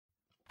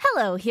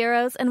Hello,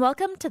 heroes, and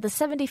welcome to the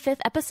 75th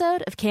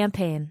episode of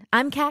Campaign.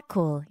 I'm Kat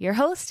Cool, your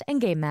host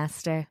and game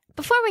master.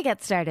 Before we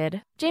get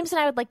started, James and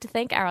I would like to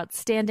thank our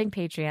outstanding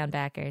Patreon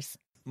backers.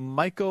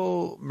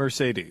 Michael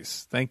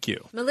Mercedes, thank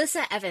you.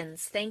 Melissa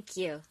Evans, thank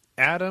you.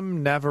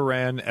 Adam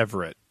Navaran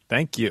Everett,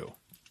 thank you.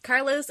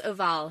 Carlos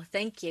Oval,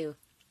 thank you.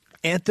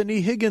 Anthony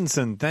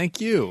Higginson,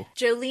 thank you.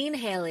 Jolene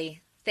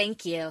Haley,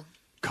 thank you.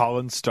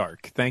 Colin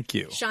Stark, thank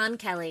you. Sean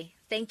Kelly,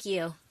 thank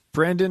you.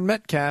 Brandon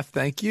Metcalf,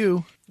 thank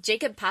you.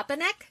 Jacob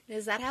Papanek,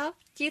 is that how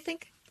do you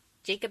think?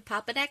 Jacob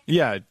Papanek?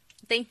 Yeah,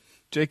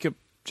 Jacob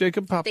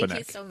Papanek. Thank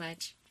you so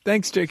much.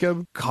 Thanks,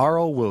 Jacob.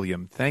 Carl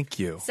William, thank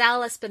you. Sal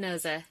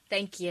Espinoza,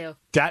 thank you.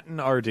 Datton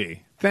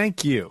RD,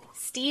 thank you.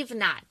 Steve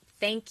Knott,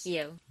 thank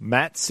you.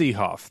 Matt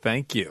Seehoff,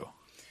 thank you.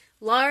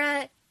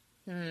 Laura,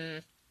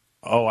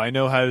 Oh, I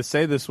know how to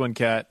say this one,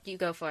 Kat. you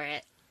go for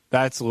it.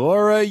 That's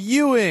Laura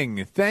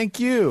Ewing, thank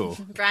you.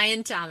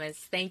 Brian Thomas,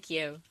 thank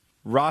you.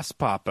 Ross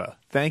Papa,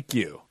 thank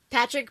you.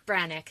 Patrick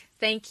Brannick,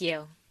 thank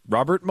you.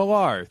 Robert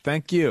Millar,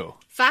 thank you.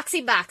 Foxy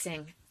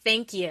Boxing,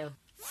 thank you.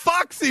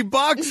 Foxy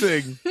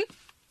Boxing!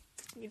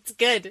 It's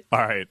good. All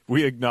right,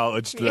 we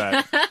acknowledged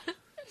that.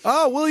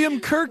 Oh, William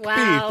Kirkby,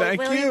 Wow,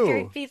 thank William you.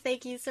 Kirkby,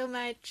 thank you so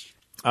much.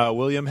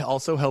 William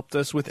also helped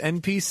us with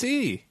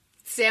NPC.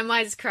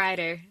 Samwise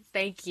Kreider,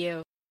 thank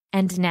you.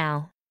 And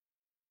now,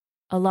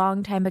 a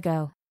long time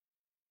ago,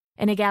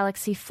 in a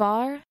galaxy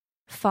far,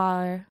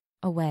 far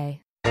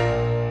away.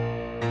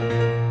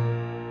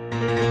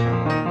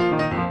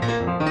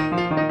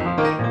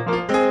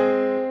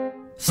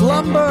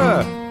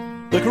 Slumber!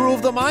 The crew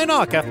of the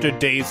Minoc, after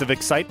days of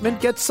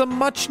excitement, gets some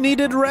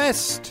much-needed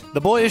rest.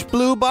 The boyish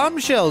blue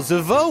bombshells,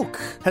 Evoke,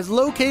 has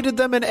located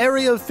them an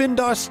area of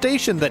Findar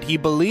Station that he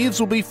believes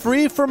will be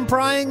free from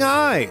prying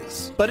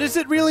eyes. But is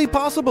it really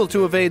possible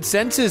to evade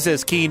senses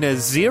as keen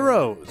as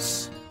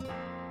Zero's?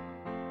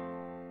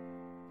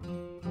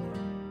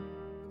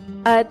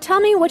 Tell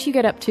me what you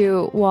get up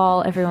to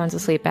while everyone's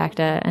asleep,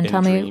 Bacta, and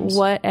tell me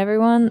what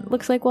everyone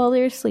looks like while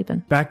they're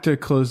sleeping. Bacta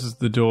closes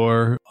the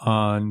door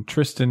on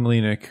Tristan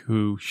Lenik,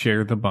 who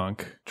share the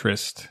bunk.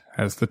 Trist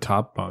has the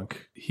top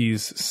bunk.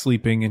 He's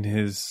sleeping in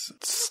his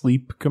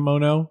sleep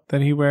kimono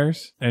that he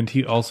wears. And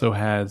he also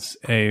has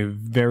a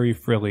very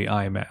frilly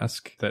eye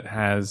mask that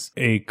has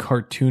a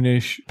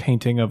cartoonish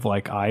painting of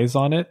like eyes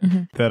on it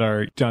that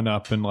are done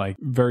up in like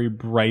very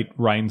bright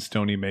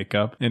rhinestoney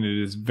makeup. And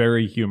it is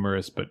very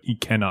humorous, but he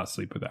cannot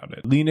sleep without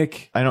it.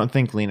 Lenik. I don't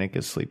think Lenik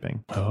is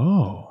sleeping.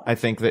 Oh. I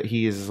think that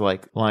he is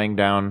like lying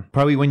down.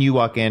 Probably when you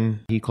walk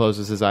in, he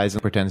closes his eyes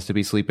and pretends to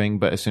be sleeping.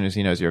 But as soon as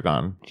he knows you're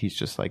gone, he's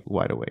just like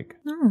wide awake.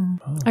 Oh.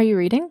 Are you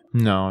reading?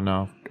 No.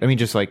 I mean,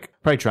 just like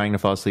probably trying to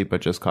fall asleep,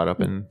 but just caught up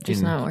in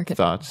not working.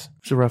 thoughts.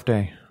 It's a rough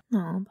day.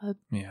 No, but...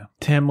 Yeah.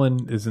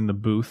 Tamlin is in the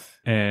booth,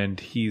 and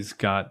he's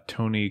got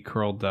Tony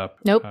curled up.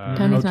 Nope,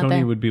 Tony's not Tony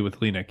there. would be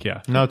with Lenik,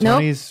 yeah. No,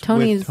 Tony's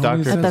Tony's with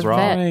Dr. at the Zra,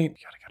 vet. Right.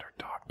 Gotta get our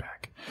dog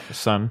back.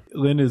 son.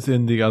 Lynn is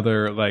in the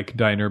other, like,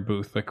 diner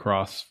booth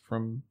across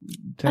from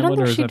I don't Tamlin, or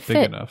think is she'd that big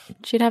fit. enough?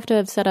 She'd have to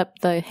have set up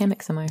the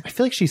hammock somewhere. I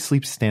feel like she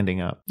sleeps standing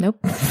up. Nope.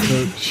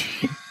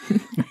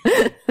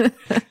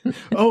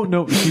 Oh,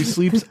 no, she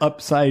sleeps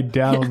upside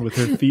down with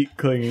her feet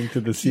clinging to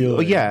the ceiling.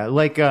 Oh, yeah,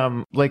 like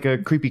a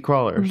creepy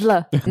crawler.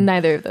 Blah.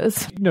 Neither of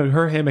those. No,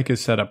 her hammock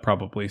is set up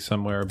probably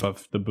somewhere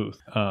above the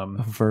booth. A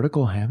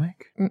vertical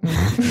hammock?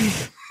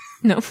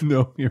 No.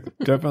 No, you're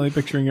definitely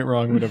picturing it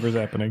wrong, whatever's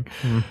happening.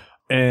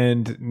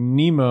 And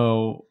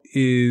Nemo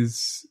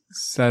is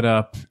set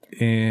up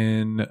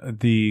in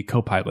the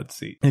co-pilot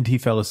seat. And he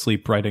fell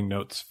asleep writing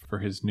notes for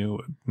his new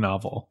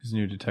novel, his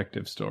new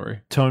detective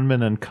story.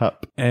 Toneman and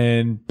Cup.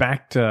 And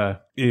Bacta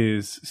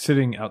is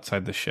sitting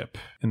outside the ship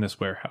in this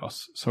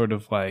warehouse, sort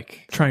of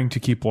like trying to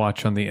keep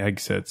watch on the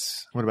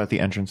exits. What about the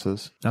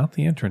entrances? Not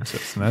the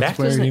entrances. And that's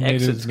Bacta's where he an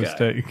made his exits guy.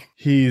 mistake.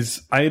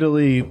 He's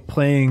idly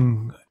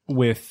playing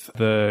with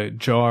the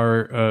jar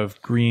of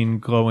green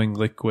glowing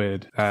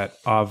liquid that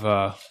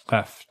Ava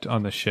left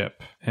on the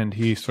ship. And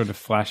he sort of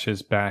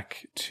flashes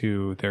back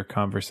to their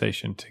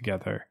conversation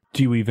together.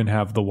 Do you even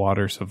have the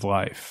waters of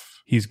life?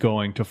 He's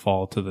going to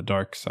fall to the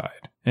dark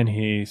side. And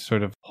he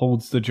sort of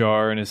holds the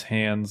jar in his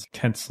hands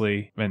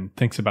tensely and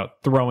thinks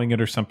about throwing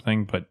it or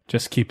something, but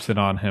just keeps it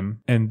on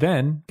him. And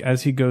then,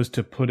 as he goes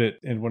to put it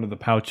in one of the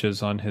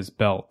pouches on his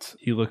belt,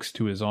 he looks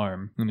to his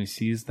arm and he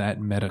sees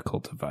that medical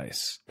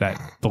device, that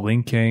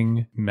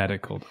blinking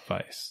medical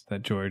device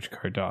that George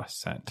Cardos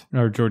sent.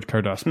 Or George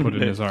Cardos put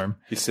in his arm.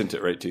 He sent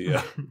it right to you.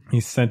 He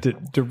sent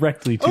it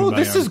directly to Oh, my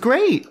this arm. is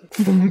great.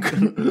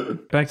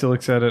 Bacta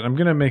looks at it. I'm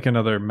going to make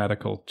another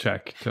medical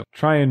check to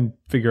try and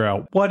figure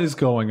out what is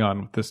going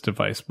on with this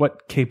device.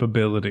 What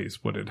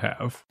capabilities would it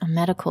have? A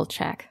medical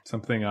check.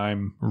 Something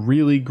I'm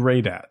really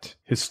great at,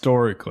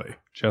 historically.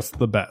 Just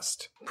the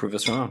best. Prove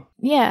us wrong.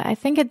 Yeah, I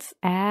think it's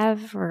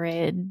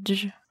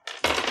average.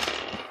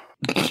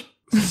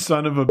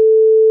 Son of a...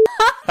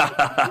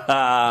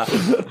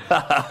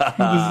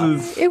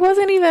 It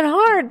wasn't even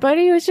hard,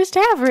 buddy. It was just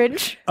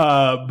average.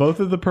 Both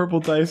of the purple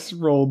dice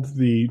rolled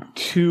the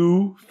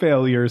 2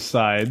 failure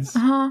sides.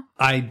 Uh-huh.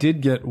 I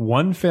did get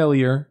 1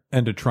 failure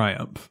and a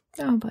triumph.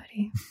 Oh,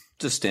 buddy.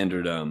 Just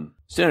standard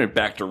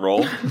back to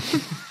roll.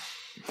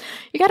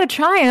 You got a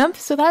triumph,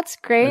 so that's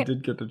I great.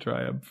 did get a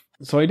triumph.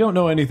 So I don't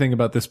know anything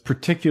about this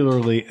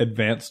particularly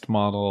advanced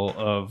model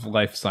of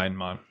life sign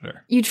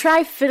monitor. You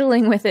try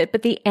fiddling with it,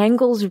 but the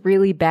angle's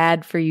really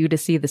bad for you to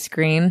see the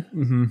screen.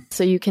 Mm-hmm.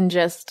 So you can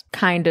just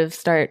kind of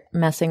start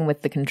messing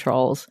with the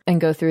controls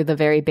and go through the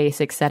very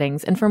basic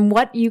settings. And from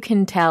what you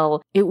can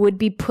tell, it would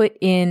be put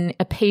in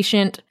a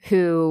patient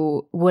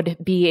who would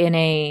be in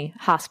a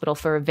hospital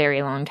for a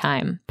very long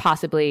time,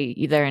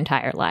 possibly their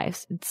entire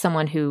lives. It's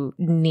someone who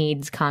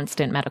needs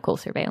constant medical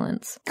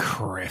surveillance.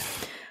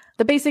 Criff.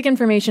 The basic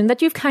information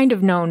that you've kind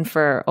of known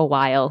for a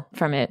while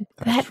from it.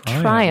 That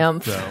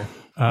triumph.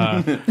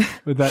 Though.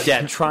 With that,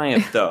 Yeah,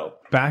 triumph though.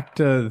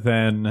 Bacta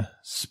then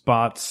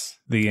spots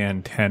the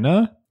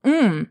antenna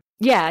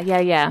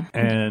Yeah.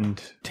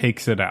 and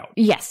takes it out.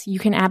 Yes, you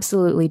can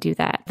absolutely do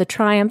that. The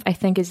triumph, I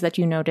think, is that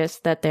you notice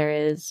that there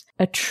is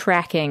a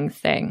tracking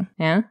thing.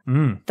 Yeah?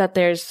 That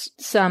there's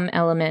some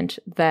element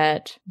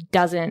that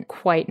doesn't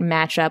quite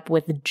match up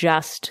with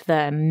just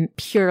the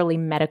purely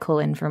medical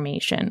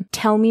information.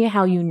 Tell me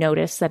how you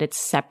notice that it's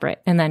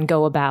separate and then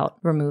go about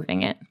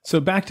removing it. So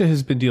Bacta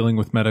has been dealing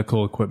with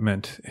medical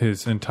equipment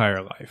his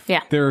entire life.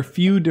 Yeah. There are a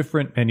few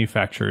different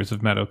manufacturers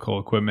of medical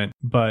equipment,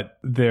 but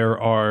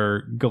there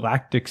are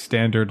galactic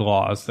standard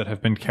laws that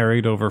have been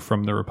carried over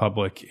from the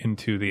Republic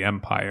into the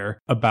Empire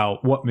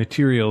about what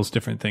materials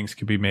different things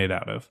could be made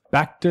out of.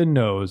 Bacta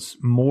knows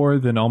more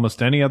than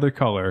almost any other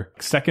color,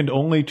 second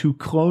only to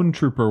Clone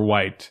Trooper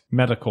white,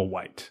 medical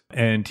white.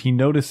 And he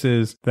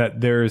notices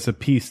that there is a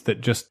piece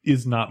that just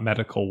is not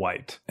medical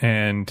white.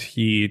 And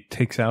he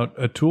takes out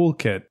a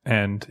toolkit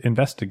and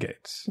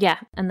investigates. Yeah.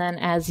 And then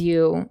as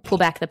you pull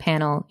back the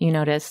panel, you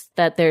notice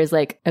that there's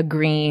like a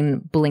green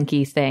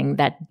blinky thing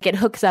that it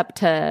hooks up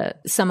to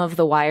some of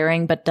the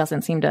wiring, but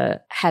doesn't seem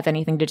to have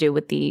anything to do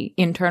with the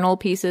internal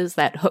pieces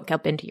that hook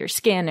up into your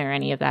skin or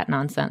any of that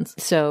nonsense.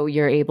 So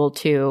you're able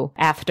to,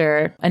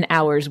 after an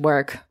hour's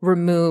work,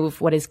 remove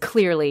what is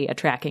clearly a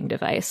tracking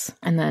device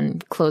and then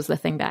close the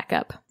thing back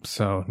up.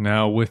 So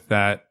now with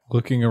that,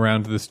 looking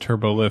around this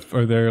turbo lift,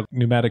 are there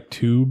pneumatic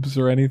tubes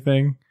or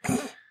anything?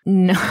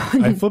 No.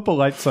 I flip a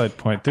light side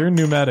point. There are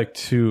pneumatic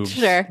tubes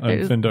Sure, on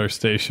Findar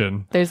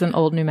Station. There's an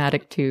old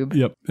pneumatic tube.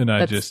 Yep. And I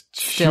that just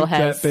still shoot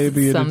has that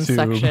baby in some a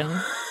tube.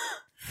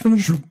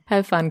 suction.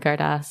 Have fun,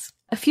 Cardass.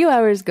 A few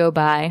hours go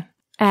by.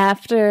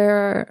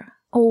 After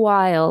a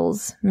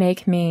while's,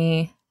 make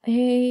me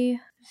a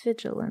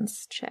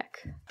vigilance check.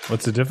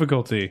 What's the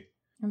difficulty?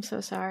 I'm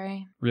so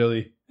sorry.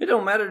 Really? It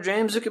don't matter,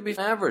 James. It could be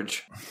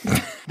average.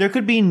 There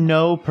could be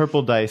no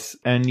purple dice,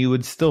 and you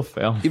would still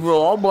fail, You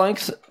roll all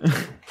blanks.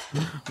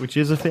 which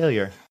is a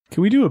failure.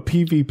 Can we do a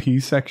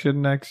PvP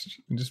section next?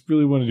 I just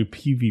really want to do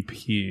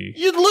PvP.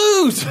 You'd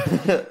lose.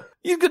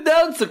 You'd go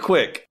down so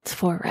quick. It's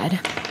 4 red.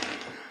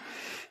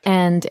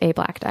 And a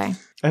black die.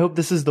 I hope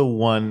this is the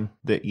one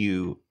that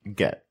you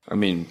get. I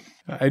mean,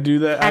 I do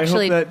that.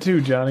 Actually, I hope that too,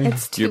 Johnny.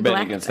 It's 2 you're betting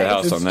black against dice. the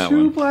house It's on that 2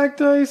 one. black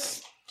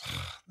dice.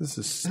 This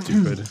is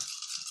stupid.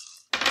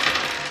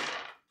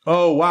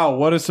 Oh, wow.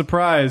 What a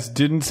surprise.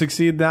 Didn't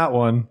succeed that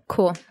one.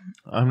 Cool.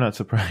 I'm not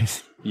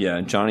surprised. Yeah,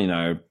 and Johnny and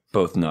I are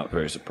both not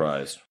very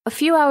surprised. A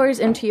few hours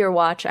into your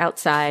watch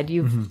outside,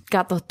 you've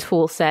got the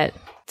tool set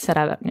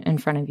up in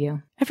front of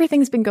you.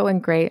 Everything's been going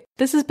great.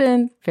 This has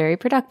been very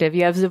productive.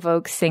 You have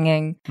Zavok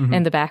singing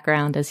in the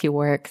background as he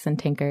works and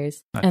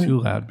tinkers. Not And-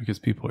 too loud because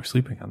people are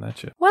sleeping on that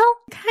ship. Well,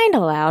 kind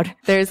of loud.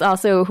 There's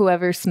also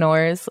whoever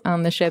snores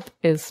on the ship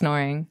is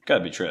snoring.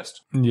 Gotta be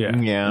Trist. Yeah.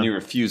 And he Yeah.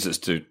 refuses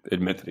to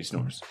admit that he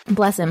snores.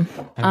 Bless him.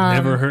 I've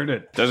never heard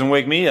it. Doesn't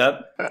wake me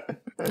up.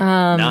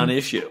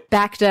 Non-issue.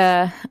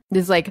 Bacta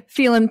is like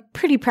feeling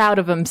pretty proud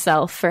of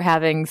himself for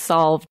having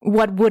solved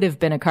what would have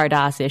been a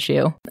Cardass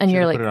issue. And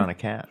you're like Put it on a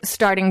cat.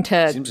 starting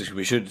to Seems like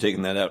we should have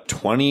taken that out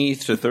 20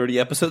 to 30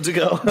 episodes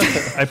ago.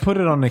 I put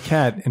it on a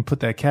cat and put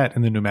that cat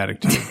in the pneumatic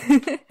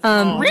tube.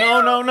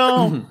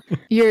 No.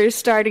 you're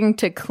starting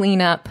to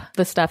clean up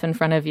the stuff in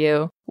front of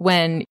you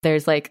when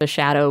there's like a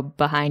shadow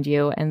behind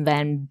you and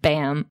then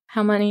bam.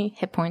 How many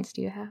hit points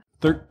do you have?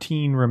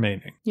 13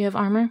 remaining. You have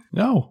armor?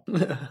 No.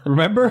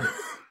 Remember?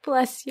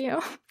 Bless you.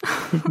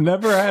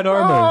 Never had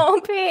armor.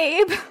 Oh,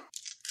 babe.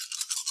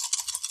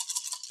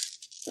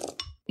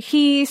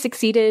 He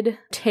succeeded.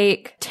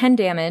 Take 10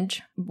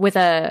 damage with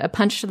a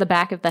punch to the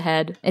back of the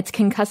head. It's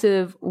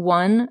concussive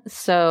 1,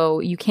 so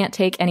you can't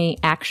take any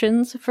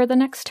actions for the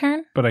next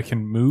turn. But I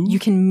can move? You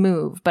can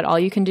move, but all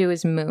you can do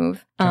is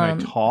move. Can I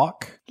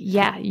talk?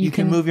 Yeah, You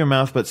can move your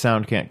mouth, but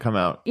sound can't come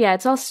out. Yeah,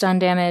 it's all stun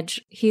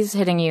damage. He's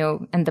hitting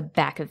you in the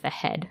back of the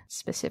head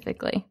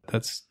specifically.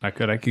 That's not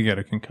good. I could get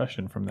a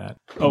concussion from that.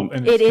 Oh,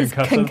 and It is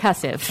concussive?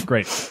 concussive.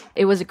 Great.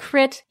 It was a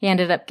crit. He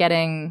ended up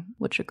getting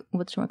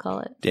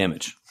whatchamacallit?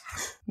 Damage.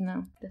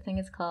 No, the thing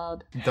is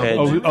called Head.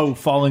 Oh,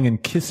 falling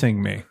and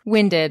kissing me.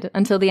 winded.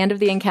 Until the end of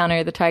the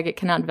encounter, the target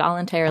cannot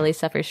voluntarily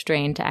suffer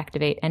strain to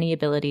activate any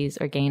abilities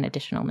or gain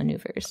additional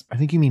maneuvers. I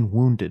think you mean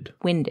wounded.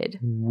 Winded.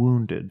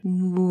 Wounded.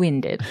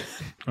 Winded.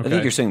 I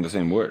think you're saying the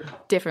same word.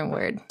 Different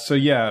word. So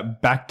yeah,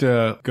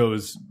 Bacta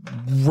goes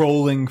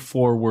rolling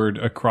forward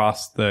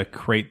across the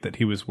crate that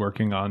he was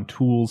working on.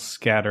 Tools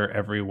scatter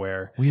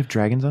everywhere. We have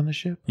dragons on the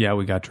ship? Yeah,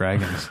 we got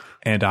dragons.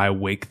 And I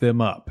wake them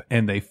up,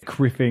 and they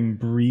criffing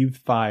breathe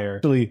fire.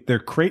 Actually, they're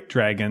crate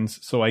dragons,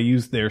 so I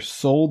use their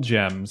soul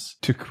gems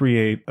to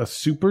create a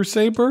super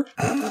saber.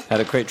 How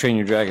to Crate Train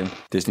Your Dragon.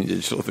 Disney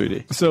Digital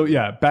 3D. So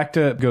yeah,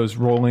 Bacta goes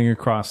rolling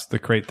across the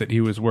crate that he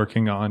was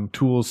working on.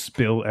 Tools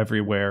spill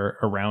everywhere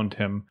around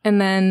him.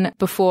 And then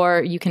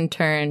before you can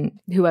turn,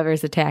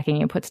 whoever's attacking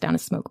you puts down a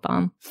smoke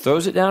bomb.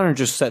 Throws it down or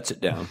just sets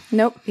it down?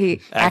 Nope, he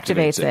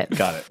activates it.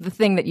 Got it. The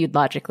thing that you'd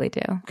logically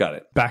do. Got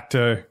it.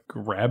 Bacta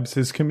grabs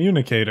his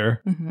communicator.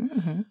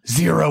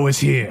 Zero is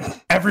here.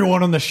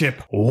 Everyone on the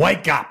ship,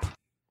 wake up.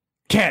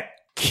 Cat,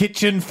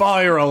 kitchen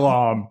fire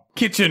alarm.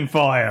 Kitchen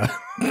fire.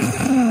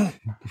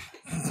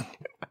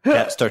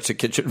 Cat starts a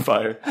kitchen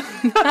fire.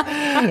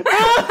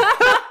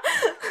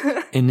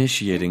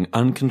 Initiating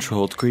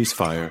uncontrolled grease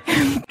fire.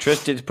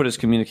 Trish did put his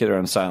communicator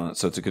on silent,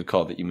 so it's a good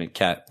call that you made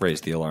Cat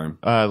raise the alarm.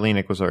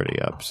 Lenik was already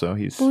up, so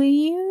he's...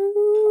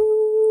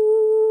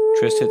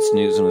 Trish hits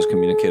snooze on his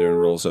communicator and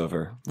rolls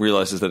over.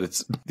 Realizes that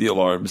it's the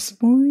alarms.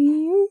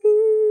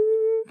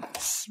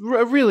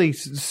 a really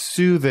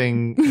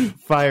soothing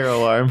fire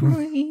alarm.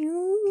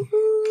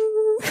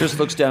 Trish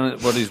looks down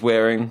at what he's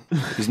wearing.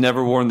 He's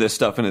never worn this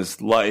stuff in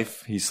his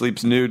life. He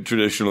sleeps nude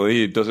traditionally.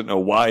 He doesn't know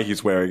why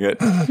he's wearing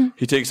it.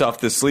 He takes off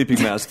this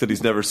sleeping mask that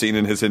he's never seen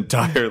in his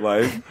entire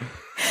life.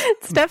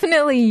 It's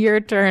definitely your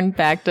turn,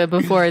 Bacta,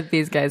 before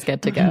these guys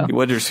get to go. He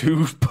wonders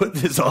who put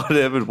this on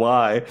him and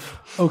why.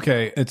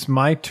 Okay, it's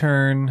my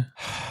turn.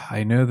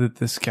 I know that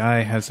this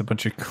guy has a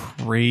bunch of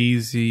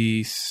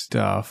crazy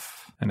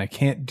stuff, and I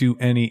can't do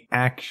any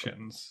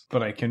actions,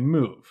 but I can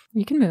move.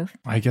 You can move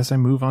I guess I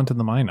move on to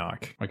the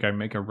Minoc. Like, I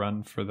make a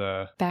run for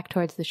the... back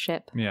towards the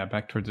ship. Yeah,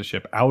 back towards the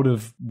ship, out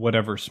of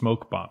whatever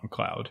smoke bomb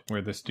cloud,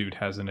 where this dude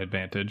has an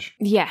advantage.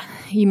 Yeah,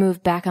 you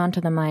move back onto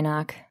the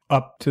Minoc.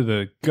 Up to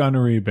the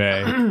gunnery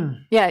bay.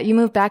 Yeah, you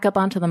move back up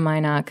onto the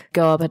Minoc,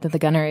 go up into the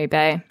gunnery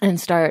bay, and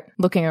start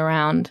looking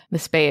around the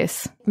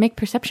space. Make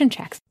perception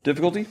checks.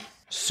 Difficulty?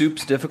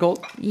 Soup's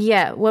difficult?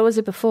 Yeah, what was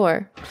it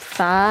before?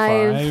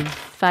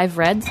 Five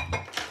reds?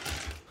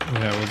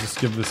 Yeah, we'll just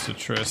give this to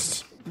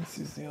Trist. This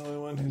is the only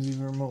one who's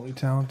even remotely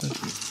talented.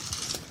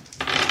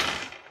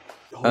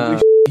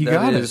 He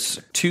got That it.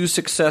 is 2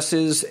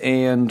 successes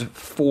and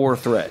 4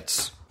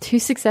 threats. 2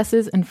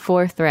 successes and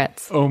 4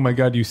 threats. Oh my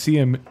god, you see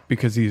him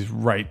because he's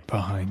right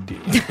behind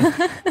you.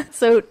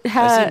 So,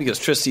 I see because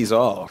Trish sees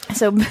all.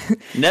 so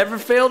Never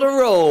failed a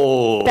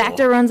roll.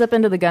 Bacta runs up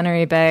into the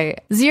gunnery bay.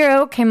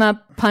 Zero came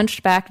up,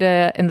 punched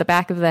Bacta in the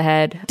back of the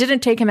head.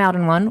 Didn't take him out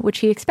in one, which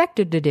he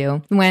expected to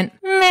do. Went,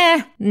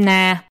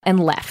 nah, and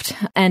left.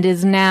 And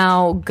is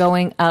now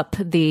going up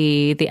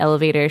the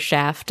elevator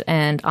shaft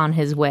and on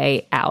his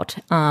way out,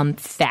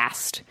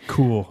 fast.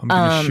 Cool. I'm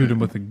gonna shoot him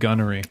with a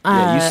gunnery.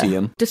 Yeah, you see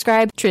him.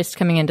 Describe Trist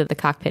coming into the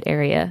cockpit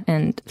area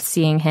and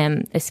seeing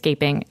him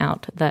escaping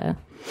out the...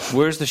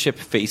 Where's the ship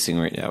facing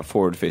right now?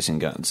 Forward-facing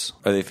guns.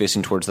 Are they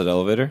facing towards that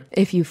elevator?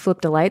 If you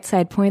flipped a light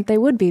side point, they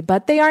would be,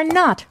 but they are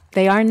not.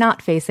 They are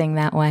not facing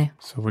that way.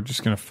 So we're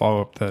just gonna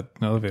follow up that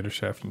elevator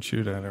shaft and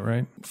shoot at it,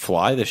 right?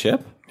 Fly the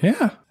ship?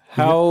 Yeah.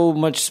 How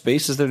much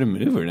space is there to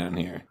maneuver down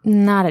here?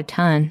 Not a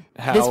ton.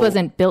 This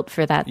wasn't built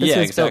for that. This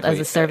was built as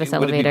a service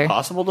Would elevator. it be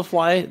possible to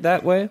fly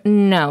that way?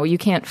 No, you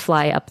can't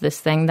fly up this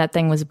thing. That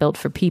thing was built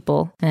for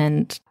people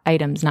and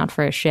items, not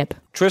for a ship.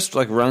 Trist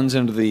runs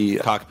into the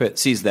cockpit,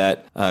 sees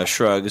that,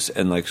 shrugs,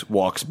 and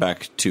walks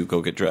back to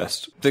go get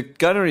dressed. The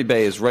gunnery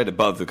bay is right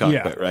above the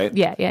cockpit, right?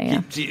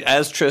 Yeah.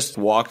 As Trist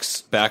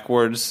walks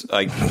backwards,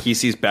 he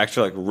sees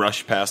Bacta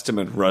rush past him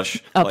and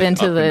rush Up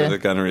into the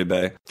gunnery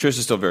bay. Trist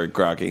is still very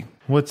groggy.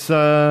 What's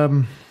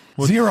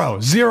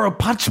Zero,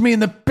 punch me in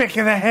the back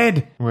of the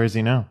head. Where is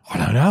he now? I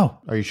don't know.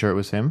 Are you sure it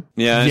was him?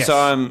 Yeah, I Yes.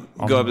 saw him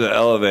go up the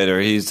elevator.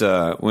 He's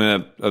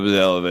went up the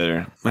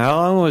elevator. How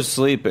long was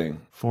sleeping?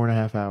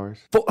 4.5 hours.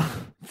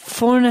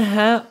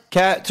 4.5.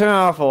 Cat, turn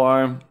off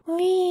alarm.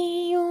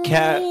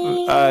 Cat,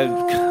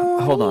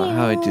 hold on.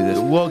 How do I do this?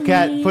 Well,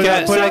 Cat, put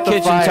Cat, out set the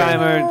kitchen fire.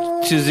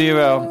 timer to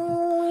 0.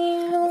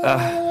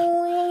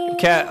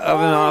 Cat,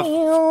 oven off.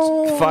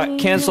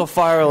 Cancel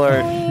fire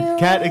alert.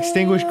 Cat,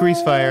 extinguish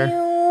grease fire.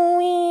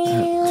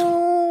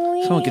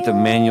 Someone get the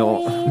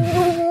manual.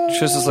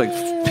 Trish is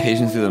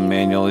paging through the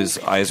manual. His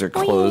eyes are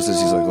closed as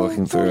he's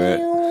looking through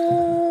it.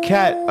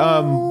 Cat,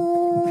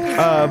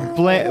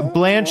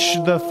 blanch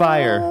the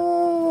fire.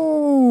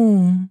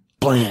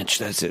 Blanche,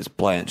 that's it,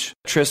 Blanche.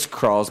 Trish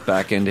crawls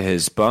back into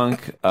his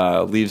bunk,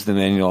 leaves the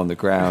manual on the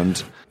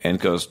ground, and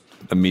goes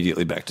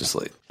immediately back to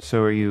sleep.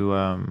 So are you,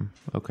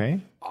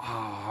 okay?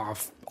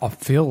 I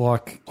feel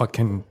like I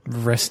can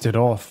rest it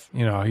off.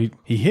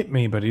 He hit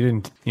me, but he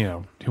didn't, he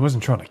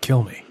wasn't trying to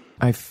kill me.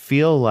 I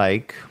feel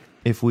like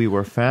if we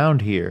were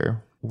found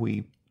here,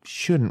 we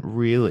shouldn't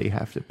really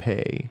have to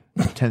pay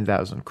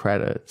 10,000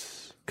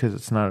 credits because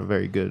it's not a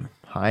very good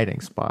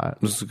hiding spot.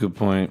 That's a good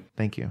point.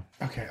 Thank you.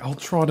 Okay, I'll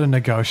try to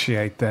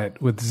negotiate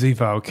that with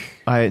Zivok.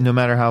 No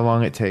matter how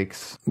long it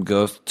takes.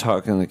 Go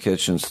talk in the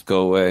kitchens.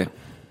 Go away.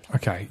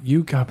 Okay,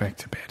 you go back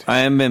to bed. I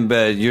am in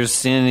bed. You're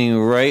standing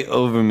right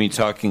over me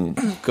talking.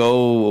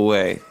 Go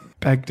away.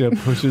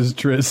 Bagda pushes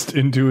Trist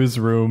into his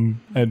room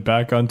and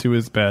back onto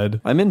his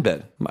bed. I'm in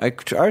bed. I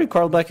already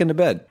crawled back into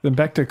bed. Then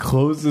Bagda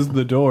closes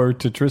the door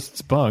to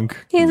Trist's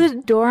bunk. He has a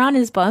door on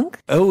his bunk?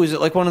 Oh, is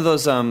it like one of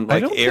those don't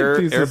think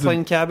these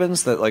airplane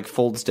cabins that like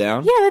folds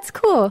down? Yeah, that's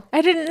cool.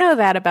 I didn't know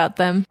that about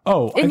them.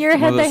 Oh, in your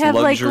head one of they those have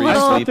like luxury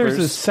little... I thought there's a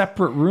sleepers.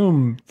 separate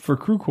room for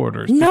crew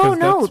quarters. No, because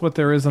no. That's what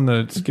there is on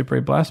the Skip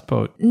Ray Blast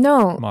Boat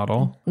No,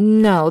 model.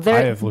 no. I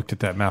They're... have looked at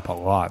that map a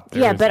lot.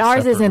 There Yeah, is but a ours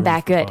separate isn't room that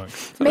for good.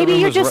 bunks. Maybe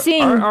you're just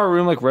seeing... our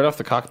room like right off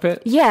the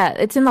cockpit. Yeah,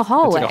 it's in the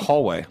hallway. It's like a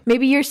hallway.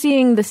 Maybe you're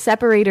seeing the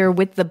separator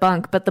with the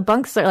bunk, but the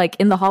bunks are like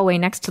in the hallway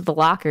next to the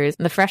lockers.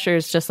 And the fresher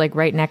is just like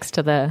right next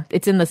to the...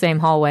 It's in the same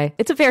hallway.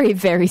 It's a very,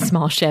 very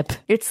small ship.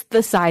 It's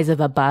the size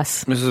of a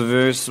bus. This is a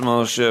very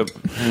small ship,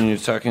 and you're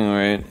talking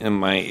right in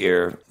my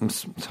ear. I'm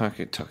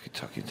talking.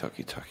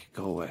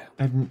 Go away.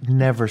 I've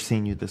never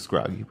seen you this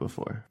groggy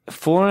before.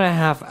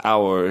 4.5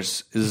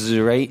 hours is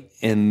right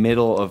in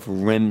middle of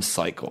REM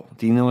cycle.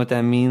 Do you know what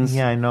that means?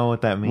 Yeah, I know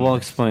what that means. Well,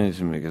 explain it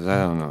to me because I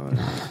don't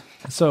know.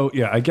 So,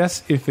 yeah, I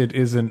guess if it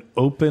is an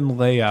open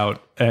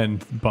layout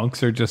and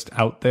bunks are just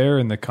out there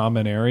in the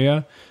common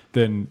area,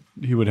 then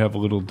he would have a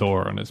little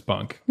door on his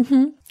bunk.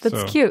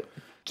 That's So- cute.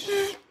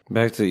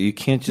 Back to you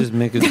can't just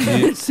make a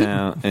G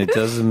sound and it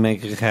doesn't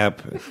make it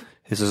happen.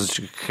 It's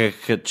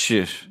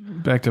just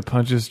Back to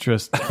punches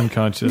Trist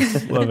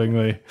unconscious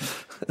lovingly.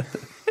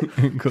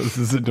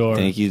 Closes the door.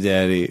 Thank you,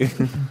 Daddy.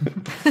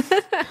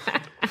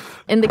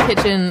 In the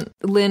kitchen,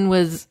 Lynn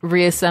was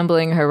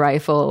reassembling her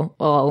rifle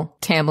while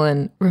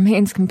Tamlin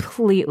remains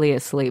completely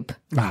asleep.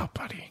 Oh,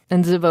 buddy.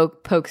 And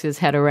Zavok pokes his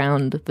head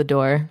around the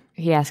door.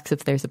 He asks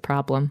if there's a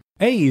problem.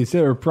 Hey, is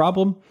there a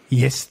problem?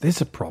 Yes,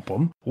 there's a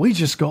problem. We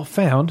just got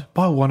found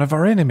by one of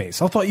our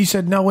enemies. I thought you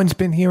said no one's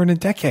been here in a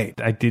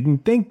decade. I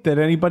didn't think that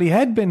anybody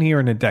had been here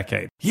in a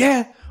decade.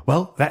 Yeah,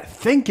 well, that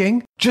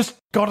thinking just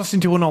got us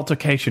into an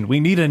altercation. We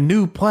need a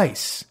new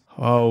place.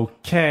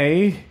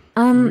 Okay.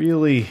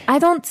 Really? I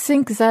don't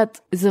think that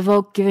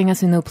Zavok giving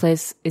us a new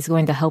place is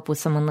going to help with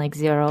someone like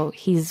Zero.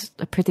 He's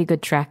a pretty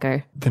good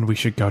tracker. Then we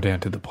should go down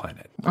to the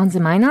planet. On the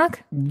Minok?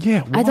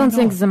 Yeah, why I don't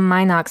think not? the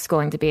Minok's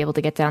going to be able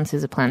to get down to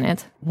the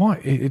planet. Why?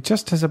 It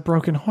just has a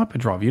broken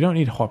hyperdrive. You don't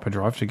need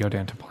hyperdrive to go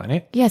down to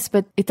planet. Yes,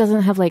 but it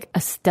doesn't have like a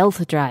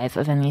stealth drive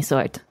of any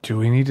sort. Do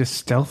we need a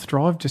stealth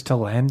drive just to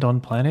land on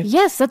planet?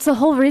 Yes, that's the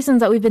whole reason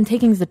that we've been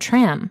taking the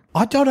tram.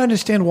 I don't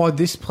understand why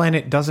this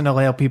planet doesn't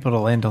allow people to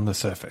land on the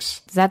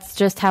surface. That's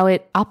just how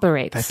it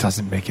operates. That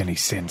doesn't make any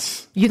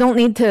sense. You don't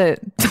need to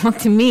talk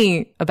to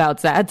me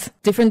about that.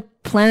 Different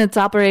planets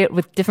operate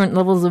with different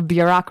levels of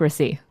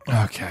bureaucracy.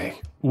 Okay.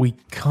 We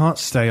can't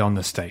stay on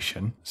the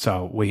station,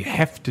 so we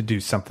have to do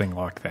something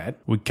like that.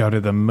 We go to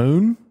the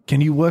moon.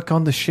 Can you work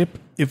on the ship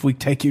if we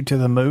take you to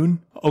the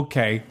moon?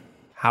 Okay.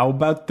 How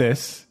about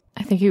this?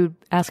 I think you would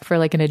ask for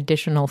like an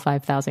additional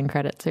 5,000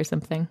 credits or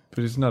something.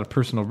 But it's not a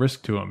personal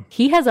risk to him.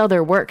 He has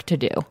other work to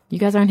do. You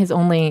guys aren't his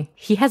only...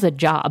 He has a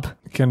job.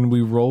 Can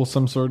we roll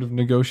some sort of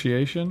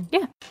negotiation?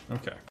 Yeah.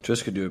 Okay.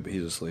 Just could do it, but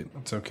he's asleep.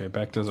 It's okay.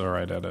 Bacta's all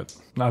right at it.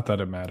 Not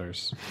that it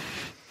matters.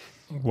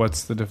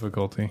 What's the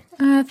difficulty?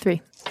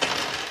 3.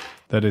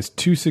 That is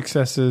 2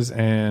 successes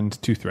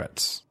and 2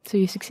 threats. So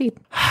you succeed.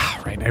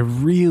 Right, I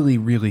really,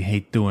 really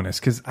hate doing this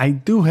because I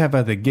do have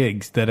other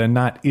gigs that are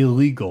not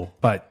illegal.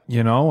 But,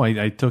 you know,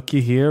 I took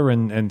you here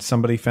and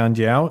somebody found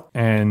you out.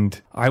 And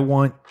I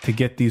want to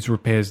get these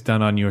repairs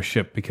done on your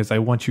ship because I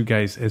want you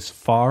guys as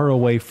far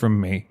away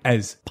from me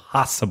as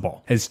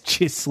possible. As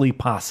chistly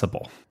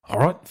possible. All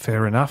right,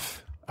 fair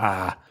enough.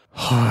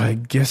 I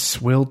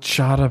guess we'll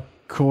chart a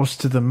course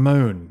to the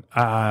moon.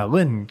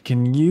 Lynn,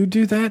 can you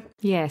do that?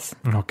 Yes.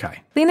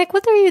 Okay. Lenik,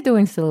 what are you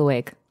doing still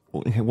awake?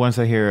 Once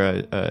I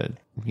hear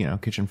a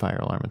kitchen fire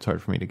alarm, it's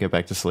hard for me to get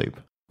back to sleep.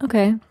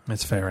 Okay.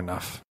 That's fair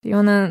enough. Do you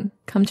want to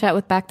come chat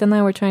with Bacta and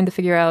I? We're trying to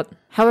figure out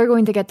how we're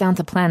going to get down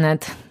to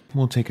planet.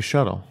 We'll take a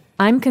shuttle.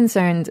 I'm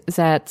concerned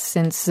that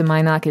since the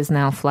Minok is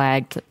now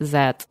flagged,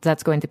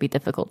 that's going to be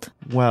difficult.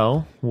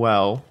 Well,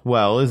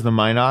 is the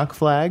Minok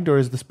flagged or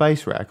is the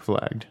Spice Rack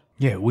flagged?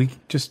 Yeah, we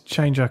just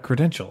change our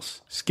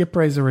credentials. Skip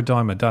Rays are a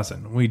dime a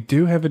dozen. We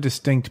do have a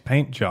distinct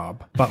paint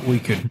job, but we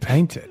could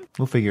paint it.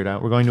 We'll figure it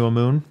out. We're going to a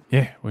moon?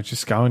 Yeah, we're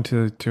just going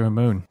to a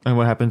moon. And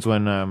what happens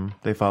when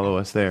they follow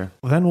us there?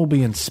 Well, then we'll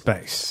be in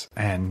space,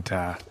 and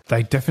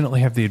they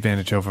definitely have the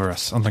advantage over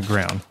us on the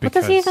ground. What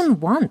does he even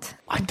want?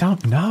 I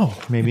don't know.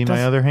 Maybe It my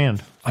does- other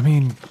hand. I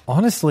mean,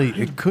 honestly,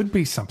 it could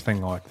be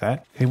something like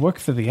that. They work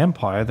for the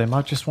Empire. They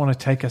might just want to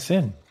take us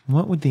in.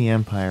 What would the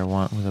Empire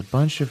want with a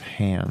bunch of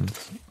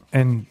hands?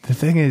 And the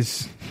thing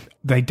is,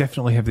 they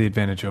definitely have the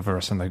advantage over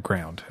us on the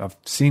ground. I've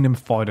seen him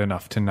fight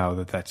enough to know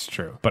that that's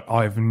true. But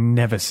I've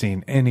never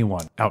seen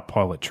anyone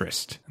outpilot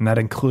Trist, and that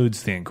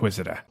includes the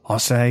Inquisitor. I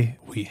say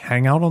we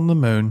hang out on the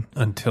moon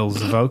until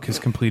Zavok has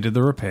completed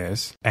the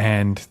repairs,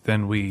 and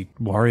then we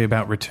worry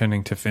about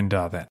returning to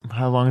Findar then.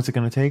 How long is it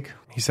going to take?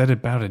 He said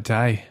about a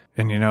day.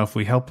 And, if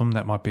we help him,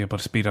 that might be able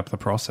to speed up the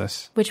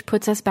process. Which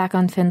puts us back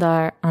on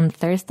Findar on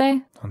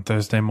Thursday? On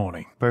Thursday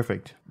morning.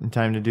 Perfect. In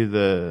time to do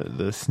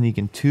the sneak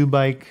and two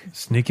bike.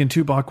 Sneak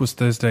into bike was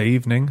Thursday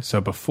evening,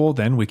 so before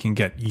then we can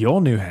get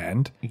your new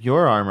hand.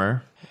 Your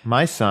armor.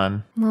 My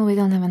son. Well, we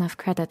don't have enough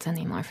credits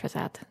anymore for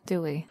that,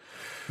 do we?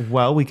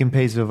 Well, we can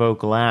pay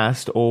Zavok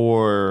last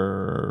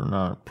or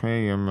not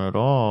pay him at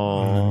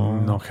all.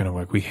 Not going to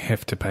work. We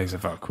have to pay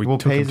Zavok. We'll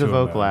pay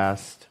Zavok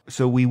last.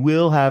 So we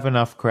will have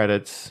enough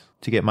credits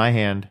to get my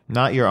hand,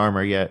 not your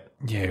armor yet.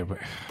 Yeah, but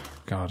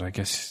God, I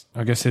guess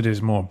it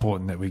is more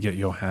important that we get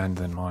your hand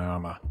than my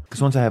armor.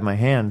 Because once I have my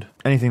hand,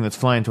 anything that's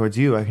flying towards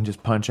you, I can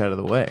just punch out of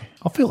the way.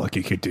 I feel like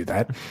you could do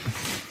that.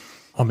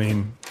 I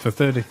mean, for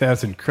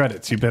 30,000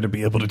 credits, you better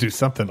be able to do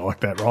something like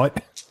that, right?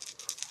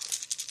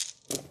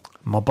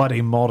 My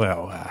buddy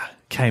Motto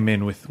came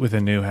in with a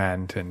new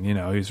hand, and, he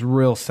was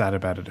real sad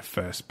about it at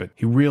first, but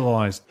he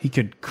realized he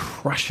could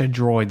crush a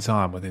droid's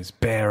arm with his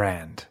bare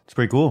hand. It's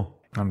pretty cool.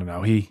 I don't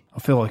know. I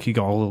feel like he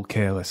got a little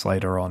careless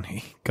later on.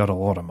 He got a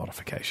lot of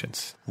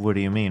modifications. What do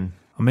you mean?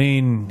 I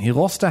mean, he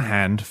lost a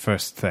hand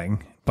first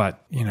thing,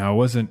 but, it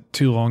wasn't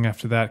too long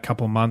after that, a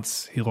couple of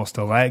months, he lost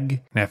a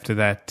leg, and after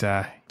that,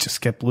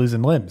 just kept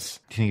losing limbs.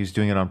 Do you think he was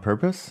doing it on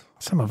purpose?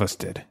 Some of us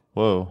did.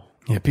 Whoa.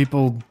 Yeah,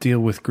 people deal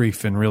with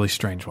grief in really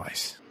strange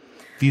ways.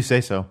 If you say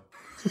so.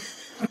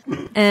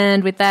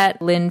 And with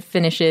that, Lynn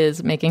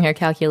finishes making her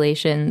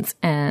calculations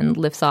and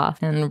lifts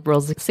off and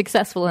rolls a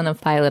successful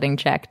enough piloting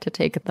check to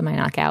take the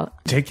Minoc out.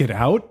 Take it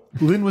out?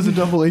 Lynn was a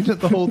double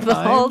agent the whole time? The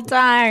whole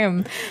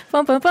time.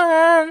 Bum, bum,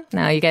 bum.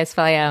 Now you guys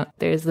fly out.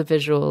 There's the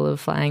visual of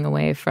flying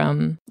away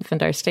from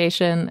Findar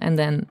Station and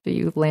then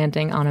you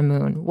landing on a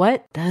moon.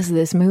 What does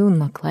this moon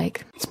look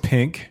like? It's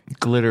pink.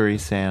 Glittery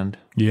sand.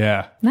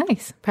 Yeah.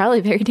 Nice.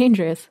 Probably very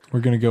dangerous. We're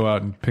going to go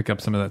out and pick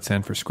up some of that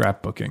sand for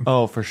scrapbooking.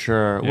 Oh, for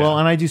sure. Yeah. Well,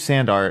 and I do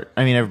sand art.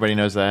 I mean, everybody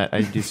knows that.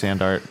 I do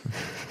sand art.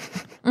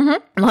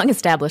 Long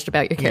established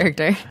about your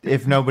character.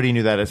 If nobody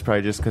knew that, it's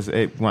probably just because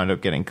it wound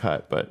up getting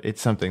cut. But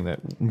it's something that,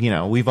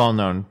 we've all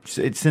known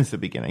since the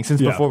beginning,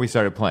 since before we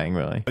started playing,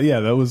 really. Yeah,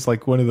 that was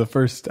like one of the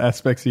first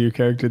aspects of your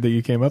character that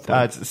you came up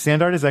with.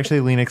 Sand art is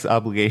actually Linux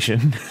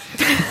obligation.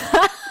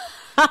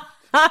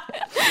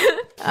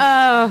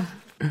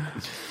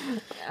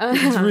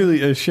 It's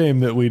really a shame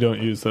that we don't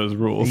use those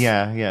rules.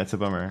 Yeah, it's a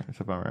bummer.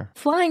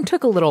 Flying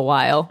took a little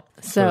while.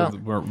 So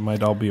we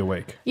might all be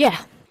awake. yeah.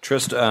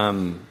 Trist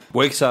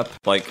wakes up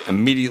like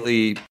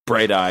immediately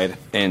bright-eyed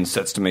and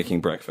sets to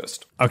making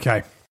breakfast.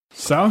 Okay,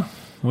 so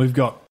we've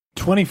got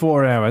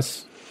 24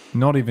 hours,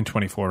 not even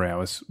 24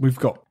 hours. We've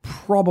got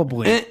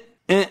probably...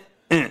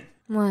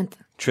 What?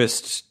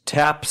 Trist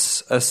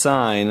taps a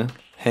sign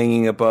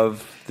hanging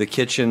above the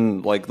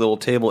kitchen, like little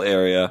table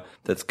area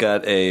that's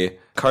got a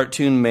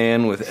cartoon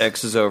man with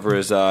X's over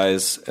his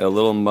eyes, a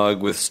little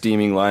mug with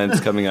steaming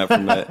lines coming out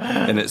from it,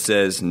 and it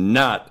says,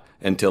 "Not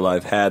until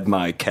I've had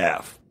my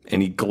calf."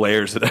 And he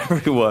glares at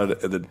everyone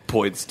and then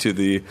points to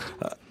the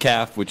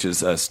calf, which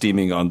is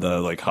steaming on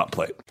the hot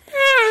plate.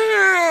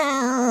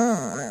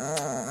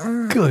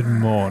 Good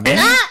morning.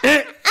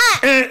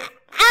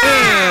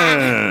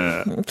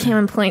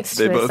 Cameron points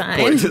They to a both sign.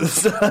 point to the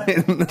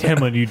sign.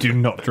 Cameron, you do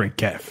not drink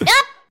calf.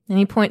 And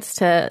he points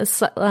to a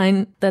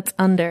sign that's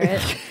under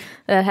it.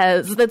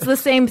 That's the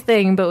same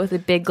thing, but with a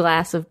big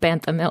glass of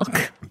bantha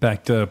milk.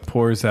 Bacta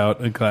pours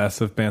out a glass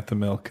of bantha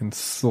milk and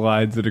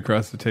slides it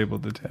across the table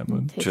to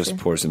Tamlin. Just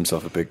pours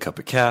himself a big cup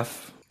of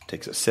calf,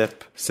 takes a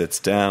sip, sits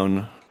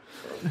down,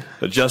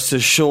 adjusts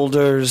his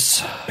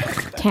shoulders.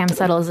 Cam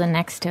settles in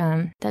next to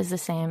him, does the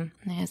same.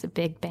 He has a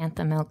big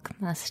bantha milk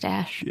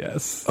mustache.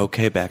 Yes.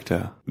 Okay, back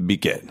to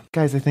begin.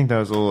 Guys, I think that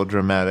was a little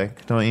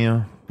dramatic, don't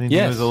you? I think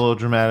Yes. it was a little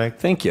dramatic.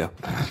 Thank you.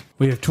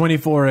 We have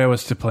 24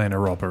 hours to plan a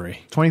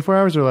robbery. 24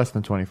 hours or less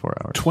than 24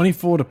 hours?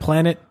 24 to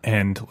plan it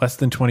and less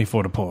than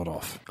 24 to pull it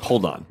off.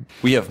 Hold on.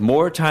 We have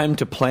more time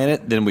to plan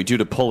it than we do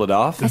to pull it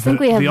off? I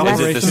think we have the less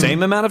Is it the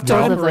same amount of The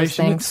Both time? of those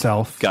operation things.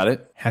 itself Got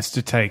it. has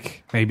to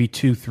take maybe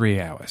 2-3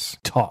 hours.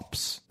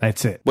 Tops.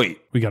 That's it. Wait.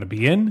 We got to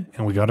be in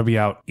and we got to be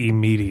out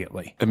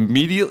immediately.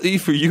 Immediately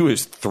for you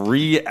is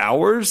 3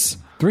 hours?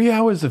 3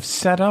 hours of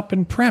setup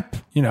and prep.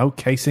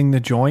 Casing the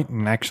joint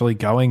and actually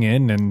going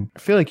in and... I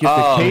feel like you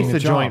have to case the the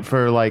job. joint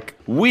for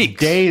Weeks.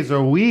 days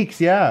or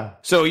weeks, yeah.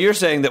 So you're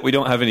saying that we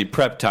don't have any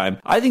prep time.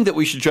 I think that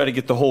we should try to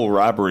get the whole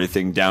robbery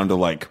thing down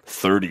to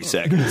 30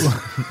 seconds.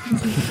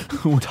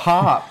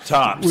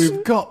 Tops.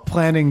 We've got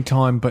planning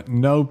time, but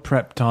no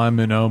prep time.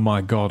 And oh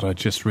my God, I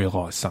just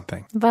realized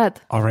something. But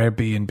Our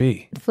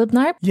Airbnb.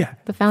 Flibnarp? Yeah.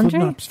 The foundry?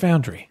 Flibnarp's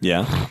Foundry.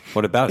 Yeah.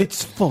 What about it?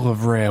 It's full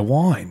of rare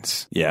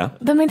wines. Yeah.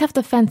 Then we'd have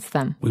to fence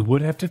them. We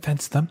would have to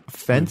fence them.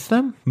 Fence them?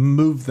 them?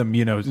 Move them,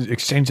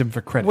 exchange them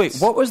for credits.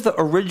 Wait, what was the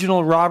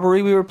original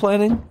robbery we were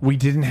planning? We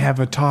didn't have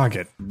a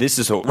target. This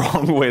is a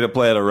wrong way to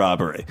plan a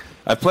robbery.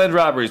 I've planned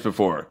robberies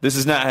before. This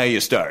is not how you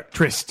start.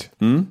 Trist.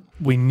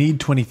 We need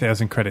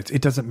 20,000 credits.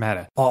 It doesn't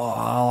matter.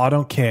 Oh, I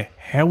don't care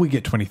how we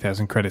get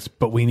 20,000 credits,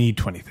 but we need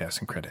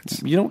 20,000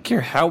 credits. You don't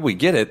care how we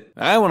get it.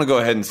 I want to go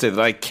ahead and say that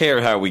I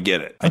care how we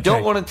get it. I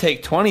don't want to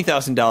take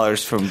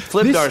 $20,000 from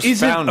Flipdar's This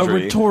isn't foundry.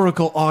 a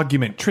rhetorical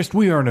argument. Trist,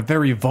 we are in a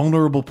very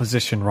vulnerable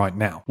position right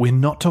now. We're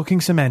not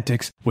talking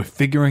semantics. We're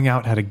figuring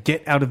out how to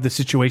get out of the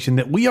situation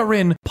that we are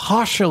in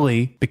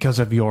partially because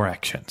of your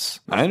actions.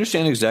 I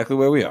understand exactly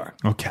where we are.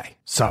 Okay,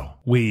 so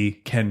we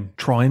can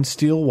try and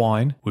steal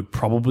wine. Would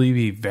probably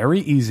be very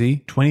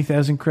easy.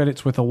 20,000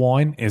 credits worth of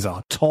wine is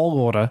a tall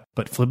order,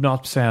 but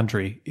Flipdar's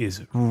foundry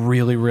is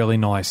really, really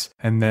nice,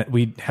 and that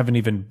we haven't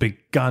even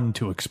begun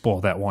to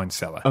explore that wine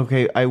cellar.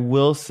 Okay, I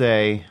will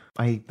say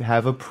I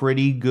have a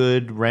pretty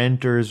good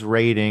renter's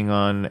rating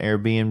on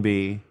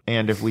Airbnb,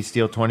 and if we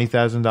steal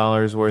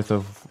 $20,000 worth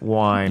of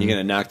wine, You're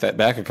going to knock that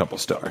back a couple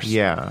stars.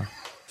 yeah.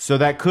 So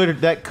that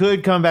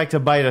could come back to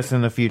bite us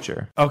in the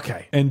future.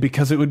 Okay, and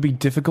because it would be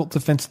difficult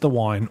to fence the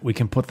wine, we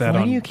can put that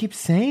Why on. do you keep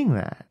saying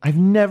that? I've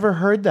never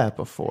heard that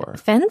before.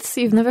 Fence?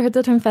 You've never heard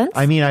the term fence?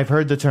 I mean, I've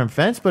heard the term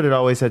fence, but it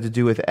always had to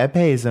do with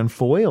epées and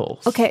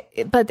foils. Okay,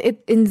 but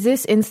in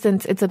this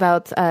instance, it's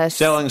about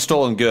Selling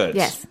stolen goods.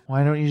 yes,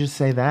 Why don't you just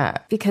say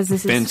that? because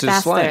this Fence is is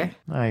faster.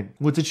 slang.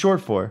 What's it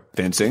short for?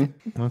 Fencing.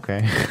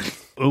 Okay.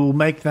 We'll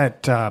make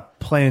that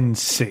Plan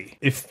C.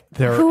 If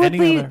there Who are would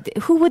any other...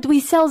 who would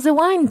we sell the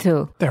wine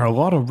to? There are a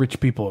lot of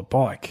rich people at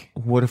Bike.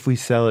 What if we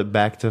sell it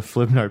back to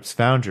Flipnarp's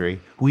foundry?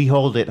 We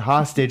hold it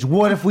hostage.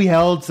 What if we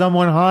held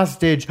someone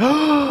hostage?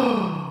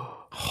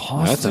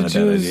 That's not a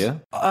bad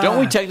idea. Don't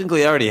we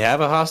technically already have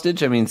a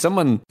hostage? I mean,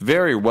 someone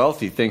very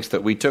wealthy thinks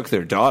that we took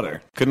their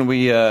daughter. Couldn't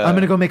we, I'm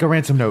going to go make a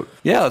ransom note.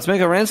 Yeah, let's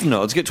make a ransom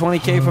note. Let's get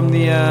 $20K from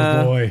the,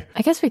 Boy.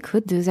 I guess we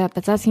could do that,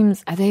 but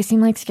they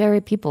seem like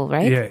scary people,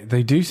 right? Yeah,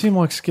 they do seem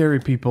like scary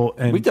people.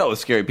 And We dealt with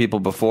scary people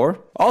before.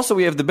 Also,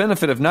 we have the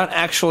benefit of not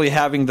actually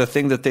having the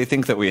thing that they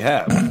think that we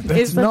have.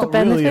 Is that the not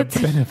really a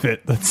benefit?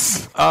 benefit.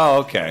 That's Oh,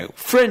 okay.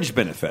 Fringe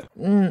benefit.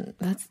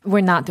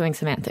 We're not doing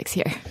semantics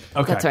here.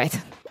 Okay. That's right.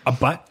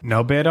 but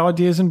no bad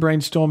ideas in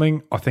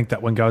brainstorming. I think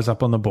that one goes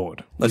up on the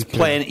board. Let's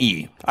plan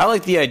E. I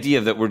like the idea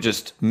that we're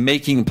just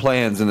making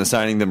plans and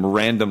assigning them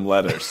random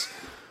letters.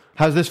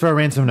 How's this for a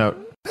ransom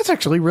note? That's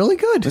actually really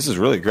good. This is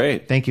really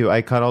great. Thank you.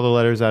 I cut all the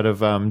letters out of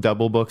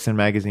double books and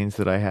magazines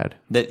that I had.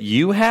 That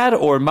you had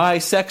or my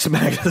sex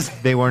magazine?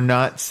 They were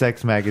not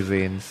sex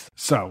magazines.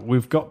 So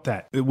we've got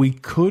that. We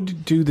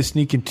could do the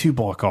sneak and two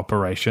block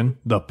operation.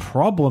 The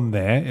problem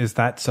there is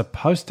that's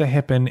supposed to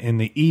happen in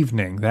the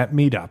evening, that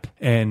meetup.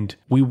 And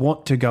we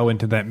want to go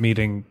into that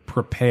meeting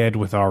prepared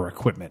with our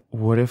equipment.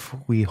 What if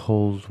we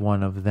hold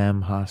one of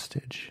them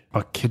hostage?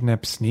 A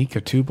kidnap sneak,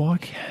 a two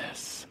block?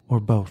 Or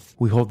both?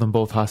 We hold them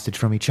both hostage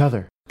from each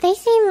other. They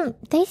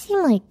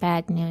seem like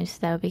bad news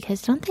though,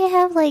 because don't they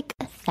have like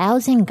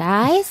 1,000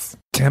 guys?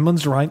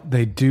 Tamlin's right.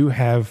 They do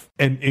have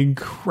an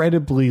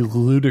incredibly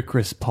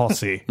ludicrous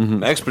posse.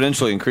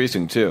 Exponentially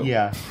increasing, too.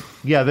 Yeah.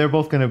 Yeah, they're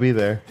both going to be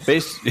there.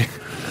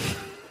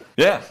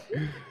 Yeah.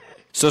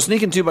 So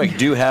Sneak and Two Bike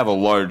do have a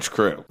large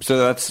crew. So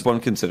that's one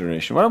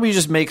consideration. Why don't we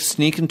just make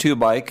Sneak and Two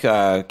Bike,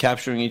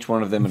 capturing each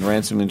one of them and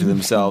ransoming to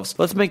themselves.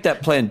 Let's make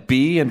that plan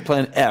B and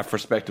plan F,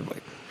 respectively.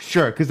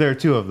 Sure, because there are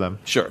two of them.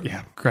 Sure.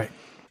 Yeah, great.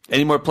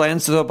 Any more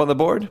plans to throw up on the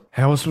board?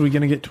 How else are we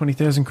going to get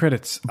 20,000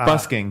 credits?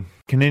 Busking.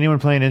 Can anyone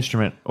play an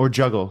instrument? Or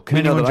juggle? Can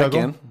We know anyone that juggle?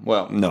 I can.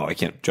 Well, no, I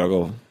can't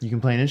juggle. You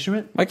can play an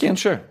instrument? I can,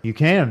 sure. You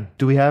can.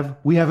 We have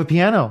a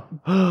piano.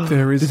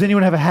 There is... Does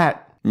anyone have a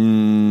hat? Yeah,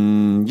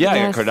 I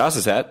Yes. got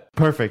Cardassa's hat.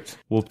 Perfect.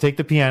 We'll take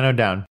the piano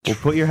down. We'll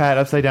put your hat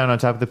upside down on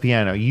top of the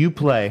piano. You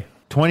play.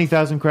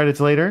 20,000 credits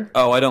later.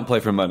 Oh, I don't play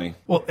for money.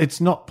 Well, it's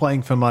not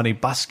playing for money.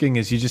 Busking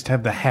is you just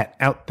have the hat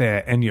out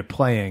there and you're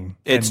playing.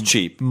 It's and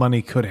cheap.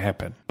 Money could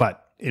happen, but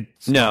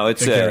it's No, not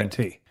it's a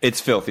guarantee. It's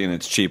filthy and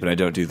it's cheap, and I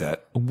don't do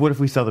that. What if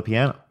we sell the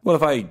piano? What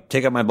if I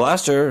take out my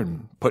blaster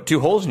and put 2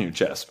 holes in your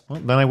chest? Well,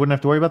 then I wouldn't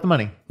have to worry about the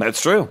money.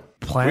 That's true.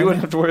 Plan- We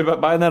wouldn't have to worry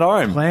about buying that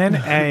arm. Plan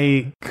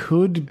A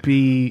could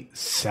be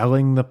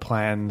selling the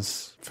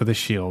plans for the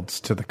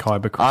shields to the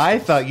Kyber crystals. I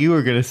thought you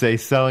were going to say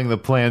selling the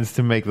plans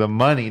to make the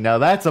money. Now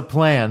that's a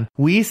plan.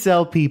 We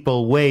sell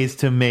people ways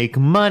to make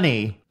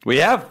money. We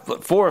have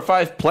 4 or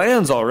 5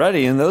 plans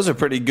already, and those are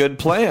pretty good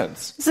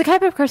plans. The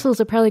Kyber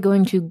crystals are probably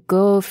going to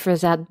go for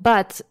that,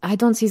 but I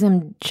don't see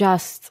them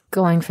just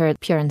going for it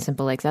pure and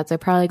simple like that. They're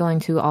probably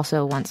going to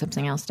also want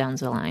something else down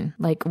the line,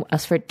 like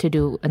us to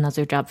do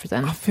another job for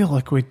them. I feel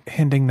like we're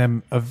handing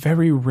them a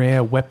very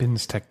rare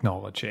weapons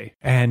technology.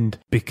 And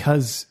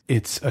because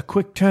it's a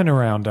quick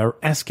turnaround, our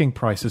asking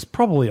price is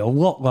probably a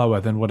lot lower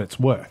than what it's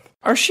worth.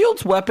 Are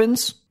shields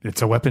weapons?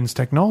 It's a weapons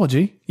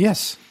technology,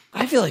 yes.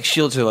 I feel like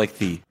shields are like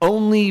the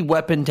only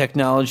weapon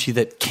technology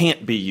that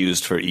can't be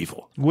used for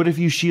evil. What if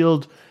you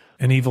shield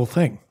An evil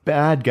thing.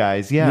 bad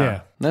guys? Yeah.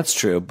 That's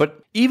true,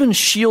 but even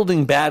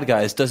shielding bad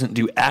guys doesn't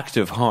do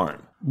active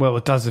harm. Well,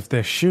 it does if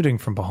they're shooting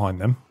from behind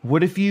them.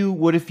 What if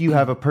you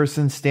have a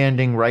person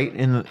standing right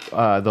in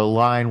the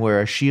line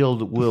where a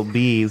shield will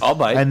be? I'll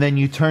bite. And then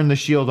you turn the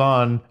shield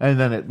on, and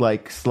then it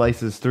like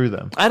slices through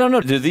them. I don't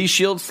know. Do these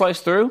shields slice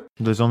through?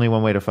 There's only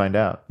one way to find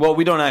out. Well,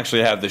 we don't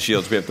actually have the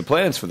shields. We have the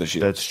plans for the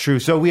shields. That's true.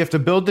 So we have to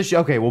build the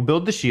okay, we'll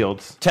build the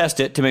shields, Test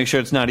it to make sure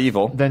it's not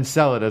evil. then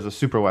sell it as a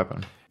super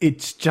weapon.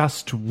 It's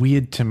just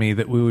weird to me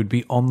that we would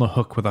be on the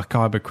hook with our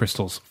kyber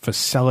crystals for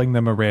selling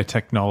them a rare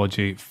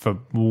technology for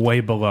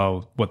way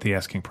below what the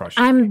asking price is.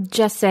 I'm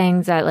just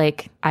saying that,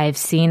 like, I've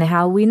seen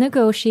how we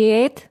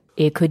negotiate.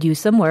 It could use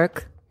some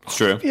work. It's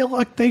true. I feel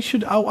like they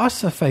should owe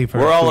us a favor.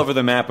 We're all over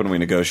the map when we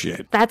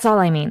negotiate. That's all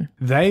I mean.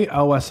 They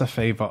owe us a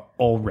favor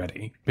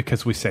already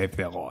because we saved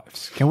their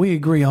lives. Can we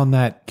agree on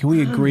that? Can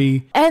we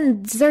agree?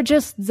 And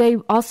they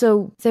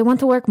want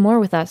to work more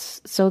with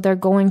us, so they're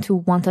going to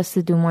want us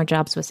to do more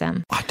jobs with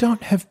them. I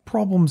don't have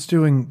problems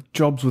doing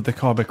jobs with the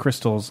kyber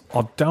crystals.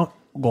 I don't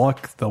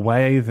like the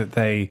way that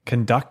they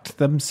conduct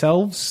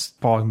themselves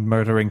by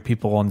murdering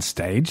people on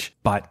stage,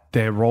 but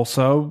they're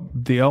also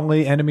the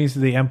only enemies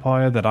of the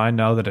Empire that I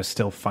know that are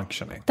still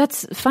functioning.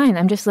 That's fine.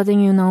 I'm just letting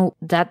you know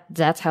that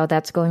that's how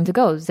that's going to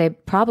go. They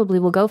probably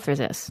will go for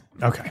this.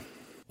 Okay.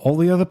 All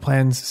the other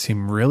plans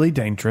seem really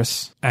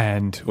dangerous,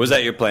 and Was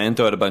that your plan?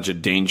 Throw out a bunch of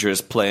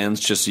dangerous plans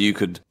just so you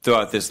could throw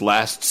out this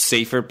last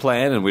safer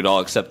plan and we'd all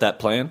accept that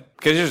plan?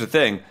 Because here's the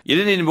thing. You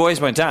didn't even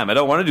waste my time. I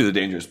don't want to do the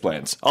dangerous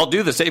plans. I'll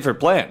do the safer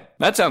plan.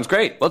 That sounds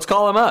great. Let's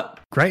call him up.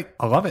 great,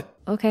 I love it.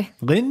 Okay.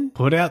 Lynn,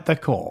 put out the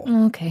call.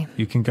 Okay.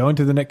 You can go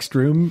into the next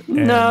room.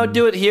 And No,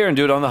 do it here and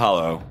do it on the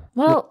hollow.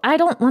 Well, I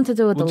don't want to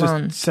do it we'll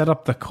alone. just set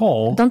up the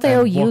call. Don't they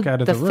and owe you walk out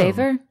of the room.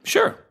 favor?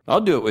 Sure.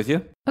 I'll do it with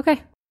you. Okay.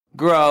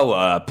 Grow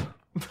up.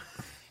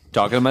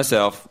 Talking to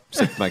myself.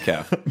 Sip my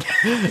calf.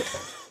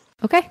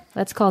 Okay,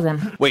 let's call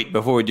them. Wait,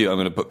 before we do, I'm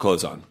going to put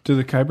clothes on. Do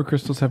the kyber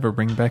crystals have a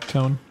ringback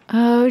tone?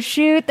 Oh,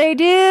 shoot, they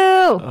do.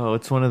 Oh,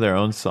 it's one of their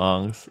own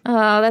songs.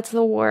 Oh, that's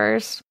the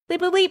worst. Bleep,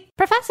 bleep, bleep.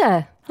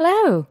 Professor,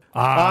 hello.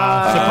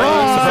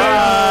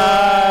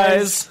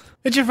 Surprise!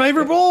 It's your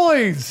favorite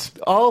boys!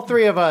 All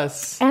three of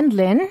us. And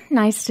Lynn,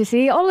 nice to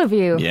see all of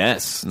you.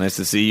 Yes, nice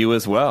to see you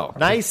as well.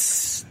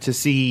 Nice to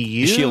see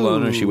you. Is she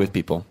alone or is she with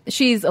people?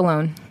 She's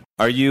alone.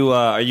 Are you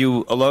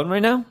alone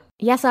right now?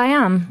 Yes, I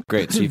am.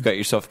 Great. So you've got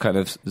yourself kind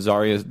of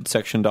Zarya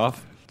sectioned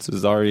off. So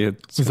Zarya.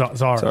 Zara.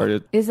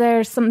 Zarya. Is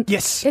there some?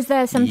 Yes. Is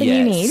there something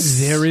you need? Yes.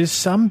 There is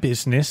some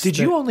business. Did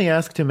that- you only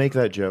ask to make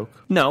that joke?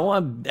 No,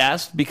 I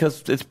asked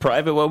because it's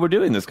private while we're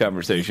doing this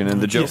conversation, and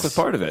the joke Yes. was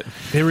part of it.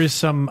 There is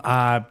some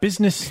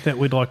business that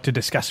we'd like to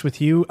discuss with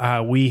you.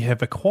 We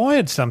have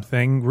acquired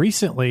something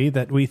recently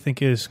that we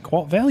think is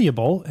quite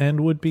valuable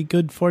and would be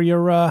good for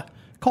your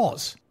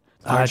cause.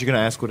 Aren't you going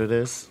to ask what it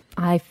is?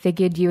 I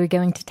figured you were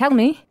going to tell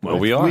me. Well,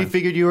 we are. We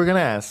figured you were going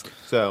to ask.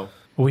 So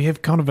We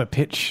have kind of a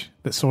pitch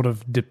that sort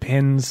of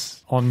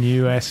depends on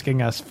you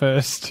asking us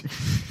first.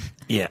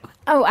 Yeah.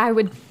 Oh, I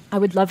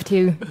would love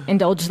to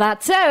indulge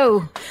that.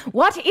 So,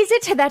 what is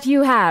it that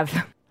you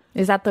have?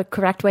 Is that the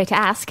correct way to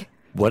ask?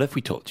 What if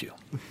we told you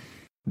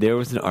there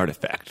was an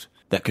artifact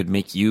that could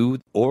make you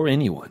or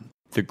anyone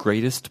the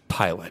greatest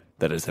pilot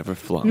that has ever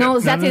flown? No,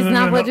 that is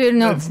not what you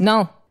know.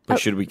 No. But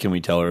can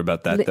we tell her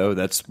about that, though?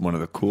 That's one of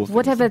the cool things.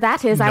 Whatever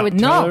that is, I would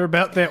Tell her know.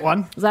 about that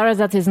one. Zara,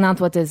 that is not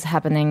what is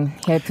happening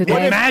here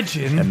today.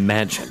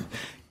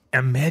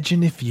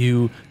 Imagine if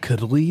you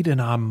could lead an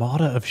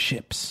armada of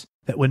ships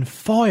that, when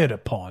fired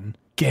upon,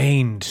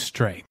 gained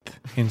strength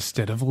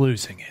instead of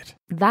losing it.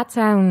 That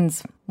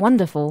sounds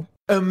wonderful.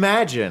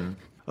 imagine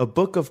a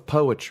book of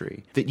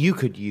poetry that you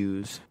could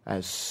use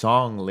as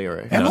song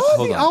lyrics. Am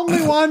I the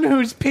only one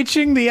who's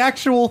pitching the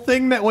actual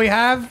thing that we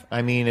have?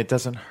 I mean, it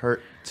doesn't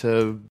hurt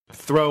to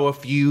throw a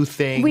few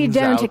things We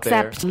don't out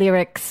accept there.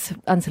 lyrics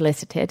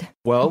unsolicited.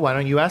 Well, why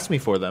don't you ask me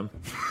for them?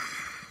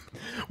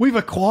 We've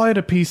acquired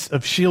a piece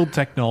of shield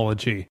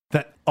technology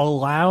that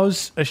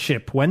allows a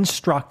ship, when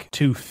struck,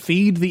 to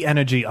feed the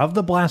energy of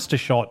the blaster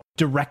shot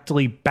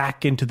directly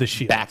back into the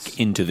shield. Back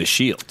into the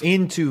shield.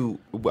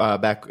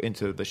 Back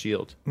into the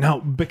shield.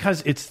 No,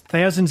 because it's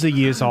thousands of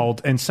years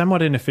old and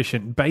somewhat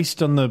inefficient,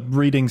 based on the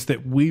readings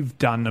that we've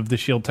done of the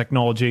shield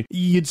technology,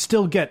 you'd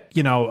still get,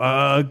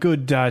 a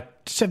good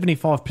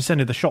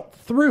 75% of the shot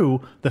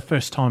through the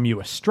first time you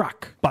were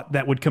struck. But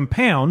that would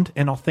compound,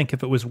 and I think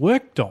if it was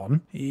worked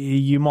on,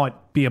 you might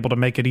be able to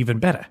make it even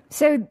better.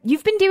 So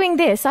you've been doing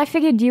this. I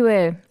figured you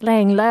were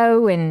laying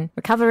low and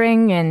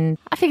recovering, and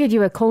I figured you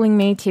were calling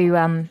me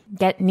to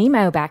get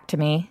Nemo back to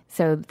me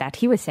so that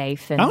he was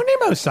safe. And Oh,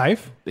 Nemo's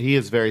safe. He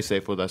is very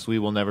safe with us. We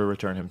will never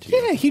return him to you.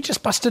 Yeah, he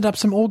just busted up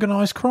some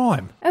organized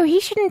crime. Oh, he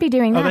shouldn't be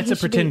doing that. Oh, that's He a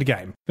should pretend be-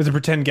 game. There's a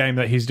pretend game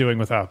that he's doing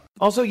with her.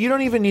 Also, you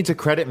don't even need to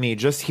credit me.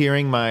 Just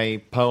hearing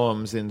my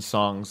poems in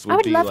songs would I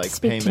would be love like to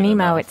speak payment to Nemo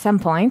enough. at some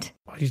point.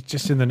 He's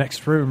just in the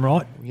next room,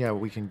 right? Yeah,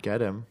 we can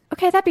get him.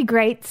 Okay, that'd be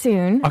great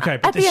soon. Okay,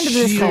 but At the end of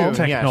this call.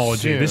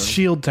 technology, Yeah, this soon.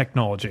 shield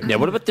technology. Yeah,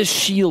 what about the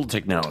shield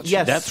technology?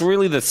 Yes. That's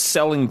really the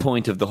selling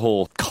point of the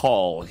whole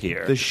call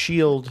here. The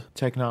shield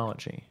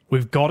technology.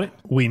 We've got it.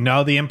 We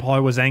know the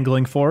Empire was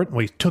angling for it.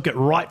 We took it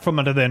right from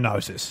under their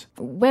noses.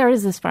 Where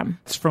is this from?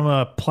 It's from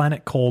a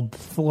planet called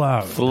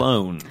Thlo.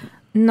 Flown.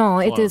 No,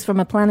 it is from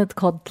a planet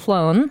called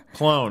Tlon.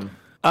 Clone.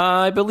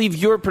 I believe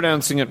you're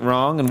pronouncing it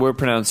wrong and we're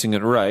pronouncing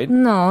it right.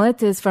 No,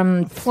 it is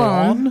from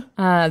Tlon.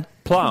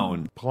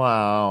 Plown.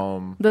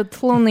 Plow. The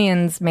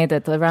Tlonians made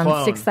it around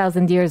Clone.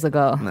 6,000 years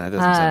ago. Nah, that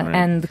doesn't sound right.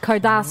 And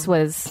Cardass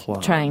was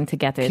trying to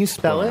get it. Can you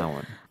spell it?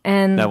 Plown.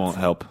 And That won't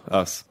help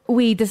us.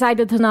 we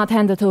decided to not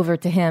hand it over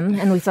to him,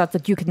 and we thought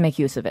that you could make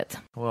use of it.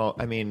 Well,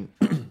 I mean,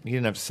 you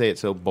didn't have to say it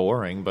so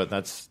boring, but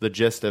that's the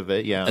gist of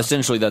it, yeah.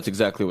 Essentially, that's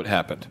exactly what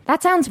happened.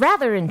 That sounds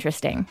rather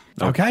interesting.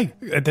 Okay,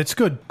 that's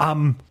good.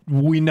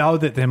 We know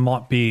that there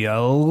might be a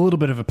little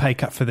bit of a pay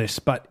cut for this,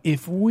 but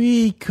if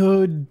we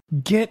could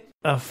get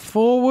a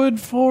forward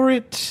for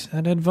it,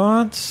 an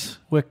advance,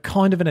 we're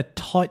kind of in a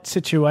tight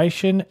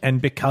situation,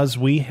 and because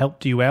we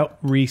helped you out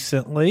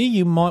recently,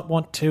 you might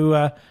want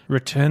to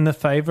return the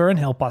favor and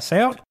help us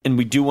out. And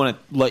we do want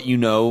to let you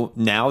know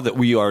now that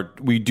we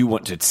do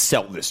want to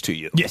sell this to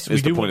you. Yes, we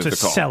is the do point want of to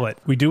the call. sell it.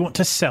 We do want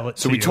to sell it.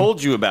 So we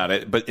told you about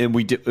it, but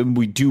we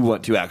do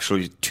want to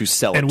actually to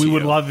sell it and to we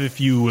would you. love if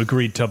you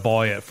agreed to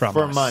buy it from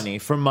For us. money.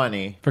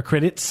 For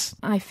credits.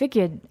 I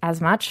figured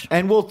as much.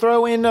 And we'll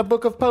throw in a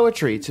book of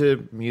poetry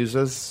to use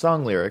as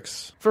song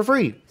lyrics for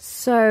free.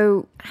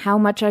 So, how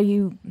much are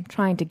you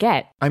trying to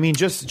get? I mean,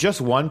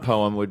 just one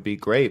poem would be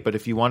great, but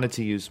if you wanted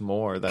to use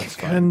more, that's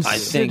fine. I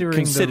think Considering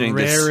considering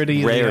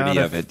the rarity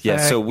of it, yeah.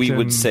 So we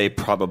would and say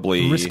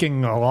probably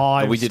risking our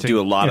lives. We did to do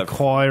a lot of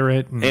acquire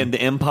it, and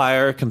the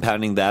Empire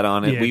compounding that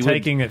on it. yeah, we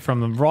taking it from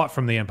them right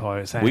from the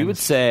Empire's hands. would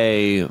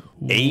say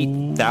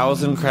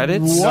 8,000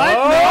 credits.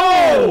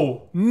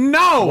 What?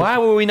 No! Why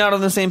were we not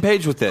on the same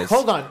page with this?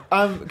 Hold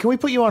on. Can we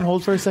put you on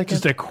hold for a second?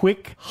 Just a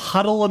quick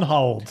huddle and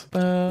hold.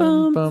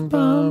 Bum, bum,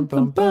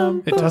 bum,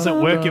 bum, It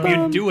doesn't work if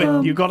you do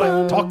it. You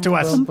gotta talk to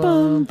us.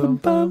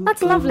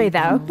 That's lovely,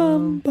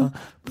 though.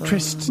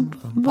 Tristan.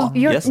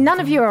 Yes? None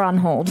of you are on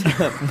hold.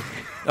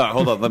 All right,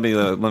 hold on. Let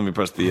me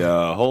press the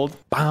hold.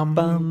 Bum,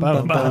 bum,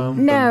 bum,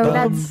 bum. No,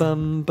 that's...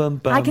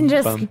 I can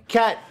just...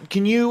 Kat,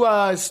 can you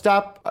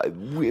stop?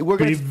 We're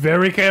Be going to...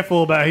 very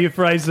careful about how you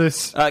phrase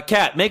this.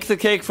 Kat, make the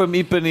cake from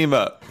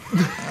Ipanema.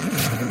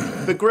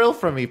 The grill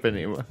from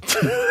Ipanema.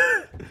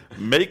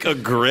 Make a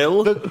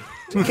grill.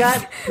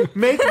 Kat,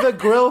 make the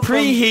grill from...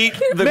 Preheat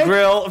the Make-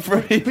 grill.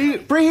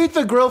 Preheat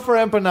the grill for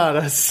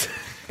empanadas.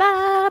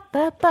 Ba,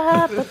 ba,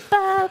 ba, ba,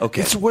 ba.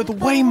 Okay. It's worth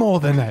way more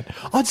than that.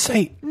 I'd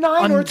say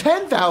 9 or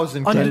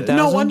 10,000 under, credits.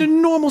 no, under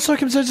normal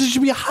circumstances, it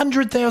should be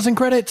 100,000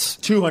 credits.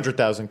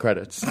 200,000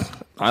 credits.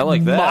 I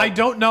like that. I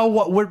don't know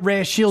what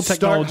rare shield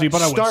technology,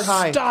 but I would start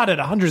high. start at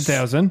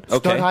 100,000. Okay.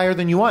 Start higher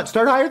than you want.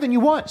 Start higher than you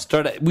want.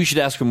 We should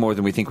ask for more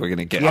than we think we're going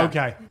to get.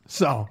 Okay,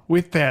 so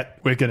with that,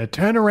 we're going to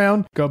turn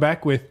around, go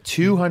back with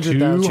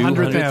 200,000.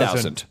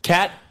 200,000.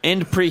 Cat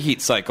and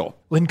preheat cycle.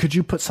 Lynn, could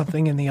you put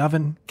something in the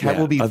oven? Kat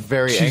will be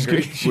very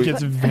angry. She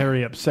gets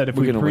very upset if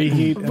we gonna wait.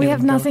 preheat. We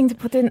have nothing to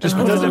put in... Just Oh.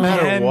 put it in doesn't a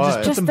matter pan. what. Just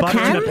put Just some the butter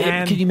in a pan?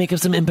 pan. Could you make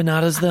us some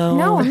empanadas, though?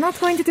 No, I'm not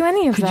going to do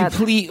any of Could you that.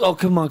 please? Oh,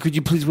 come on. Could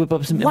you please whip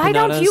up some empanadas? Why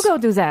don't you go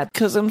do that?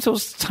 Because I'm so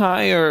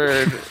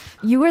tired.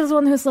 You were the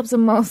one who slept the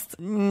most.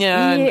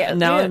 Yeah,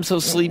 now I'm so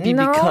sleepy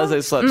No. because I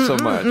slept so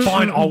much.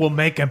 Fine, I will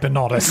make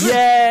empanadas.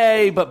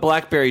 Yay! But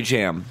blackberry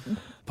jam.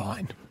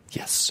 Fine.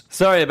 Yes.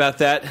 Sorry about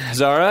that,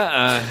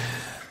 Zara.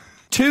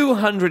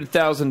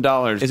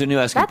 $200,000 is a new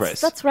asking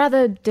price. That's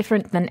rather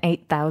different than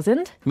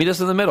 8,000. Meet us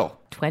in the middle.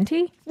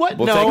 20? What?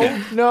 We'll no, take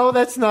it. no,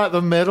 that's not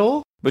the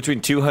middle. Between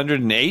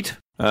 200 and 8.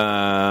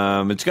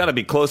 It's got to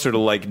be closer to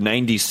like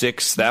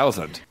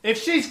 96,000.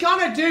 If she's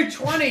gonna do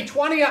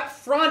 20 up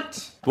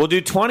front. We'll do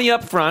 20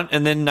 up front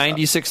and then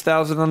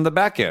 96,000 on the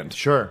back end.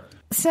 Sure.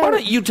 So, Why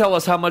don't you tell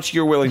us how much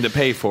you're willing to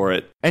pay for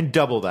it? And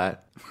double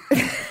that.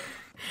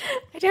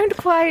 I don't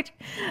quite...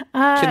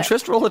 Can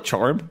Trist roll a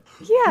charm?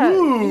 Yeah,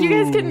 you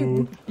guys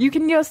can... You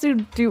can also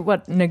do,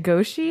 what,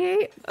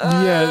 negotiate?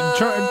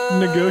 Yeah,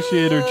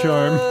 negotiator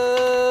charm.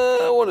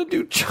 I want to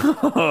do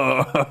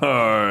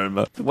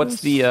charm. What's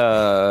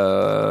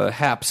the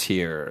haps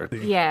here?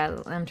 Yeah,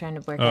 I'm trying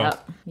to work it out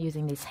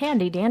using this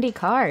handy-dandy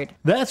card.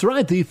 That's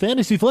right, the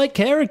Fantasy Flight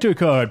character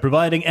card,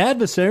 providing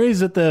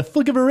adversaries at the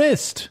flick of a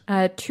wrist.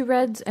 2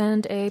 reds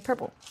and a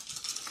purple.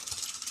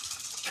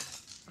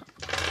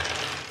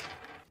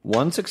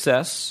 1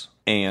 success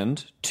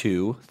and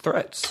 2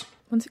 threats.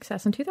 1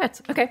 success and 2 threats.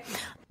 Okay.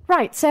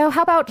 Right, so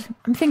how about,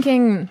 I'm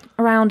thinking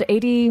around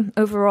 80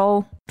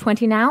 overall,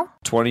 20 now?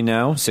 20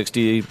 now,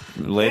 60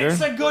 later. It's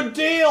a good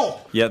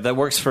deal. Yeah, that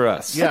works for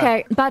us. Yeah.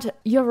 Okay, but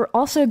you're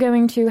also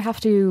going to have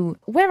to...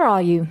 Where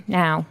are you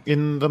now?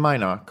 In the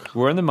Minoc.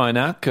 We're in the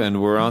Minoc,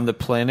 and we're on the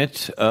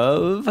planet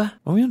of... Are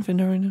we on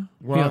Findar right now?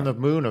 We're on the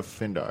moon of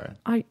Findar.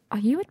 Are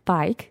you at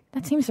Bike?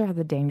 That seems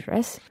rather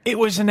dangerous. It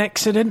was an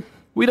accident.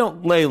 We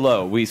don't lay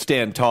low. We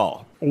stand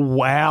tall.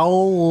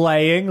 while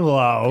laying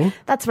low.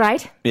 That's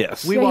right.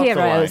 Yes. We We're walked the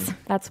heroes. line.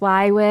 That's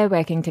why we're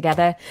working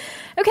together.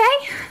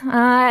 Okay.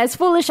 As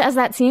foolish as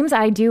that seems,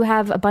 I do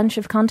have a bunch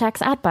of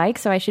contacts at Bike,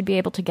 so I should be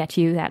able to get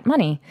you that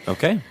money.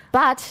 Okay.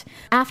 But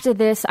after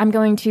this, I'm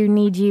going to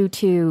need you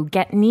to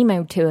get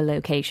Nemo to a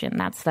location.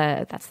 That's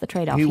the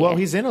trade-off here.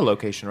 He's in a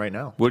location right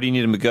now. Where do you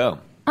need him to go?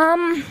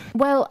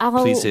 Well, I'll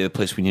Please say the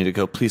place we need to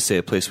go. Please say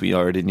a place we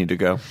already need to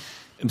go.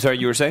 I'm sorry,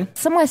 you were saying?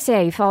 somewhere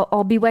safe.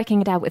 I'll be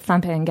working it out with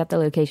Thumper and get the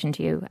location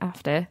to you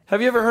after.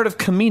 Have you ever heard of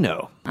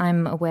Camino?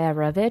 I'm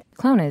aware of it.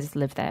 Cloners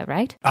live there,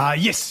 right?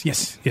 Yes.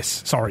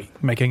 Sorry,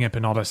 making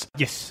empanadas.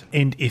 Yes.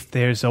 And if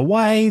there's a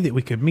way that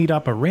we could meet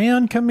up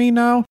around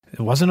Camino, it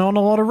wasn't on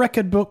a lot of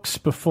record books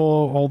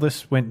before all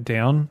this went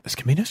down. Is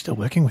Camino still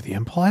working with the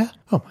Empire?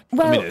 Oh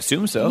my. Well, I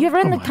assume so. You're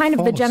in the my kind of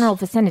the false. general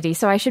vicinity,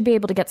 so I should be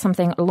able to get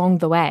something along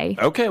the way.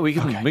 Okay, we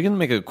can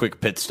make a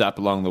quick pit stop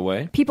along the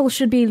way. People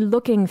should be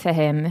looking for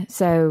him,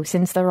 so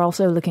since they're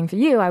also looking for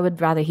you, I would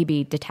rather he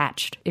be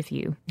detached if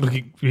you.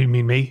 Looking, you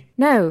mean me?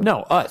 No.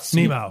 No, us.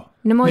 Nemo.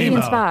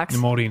 Nemoidian Sparks.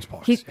 Nemoidian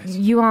Sparks. You,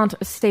 you aren't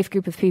a safe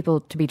group of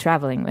people to be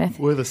traveling with.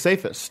 We're the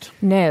safest.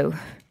 No.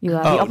 You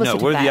are the Oh, opposite no,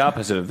 of we're that. the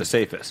opposite of the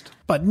safest.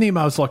 But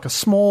Nemo's like a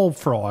small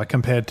fry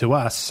compared to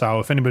us, so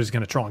if anybody's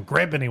going to try and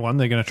grab anyone,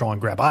 they're going to try and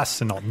grab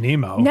us and not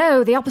Nemo.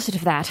 No, the opposite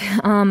of that.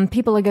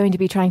 People are going to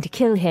be trying to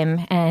kill him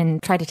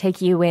and try to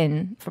take you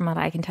in, from what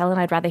I can tell, and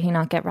I'd rather he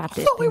not get wrapped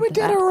I in. thought we were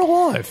dead or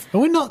alive. Are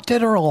we not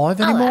dead or alive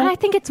anymore? I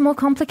think it's more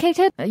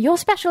complicated. Your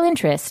special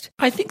interest.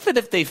 I think that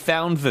if they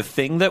found the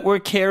thing that we're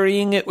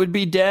carrying, it would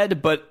be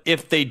dead. But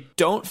if they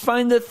don't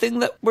find the thing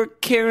that we're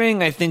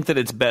carrying, I think that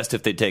it's best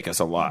if they take us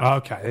alive.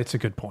 Okay, that's a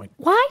good point.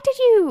 Why did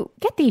you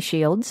get these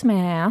shields,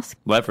 may I ask?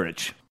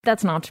 Leverage.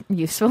 That's not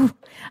useful.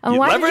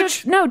 Why did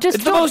Leverage? No, just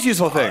It's the most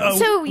useful thing.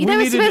 So We they were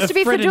needed supposed a to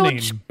be for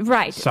George, fridinine.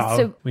 right?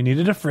 So we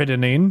needed a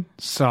fridinine,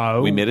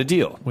 so We made a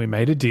deal. We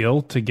made a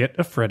deal to get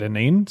a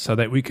fridinine so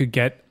that we could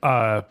get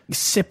a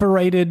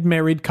separated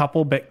married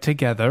couple back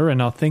together,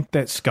 and I think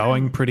that's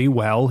going pretty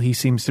well. He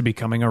seems to be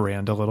coming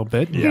around a little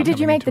bit. Who did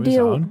you make the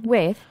deal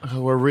with?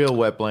 We're a real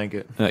wet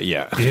blanket.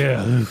 Yeah.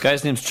 Yeah.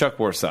 Guy's name's Chuck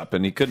Warsop,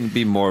 and he couldn't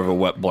be more of a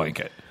wet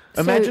blanket.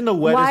 Imagine the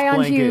wettest Why aren't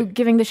blanket you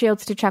giving the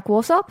shields to Chuck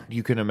Warsop?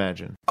 you can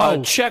imagine.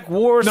 Chuck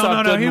Warsop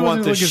No, didn't he want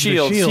wasn't the looking for the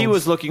shields. He shields.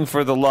 was looking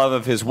for the love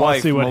of his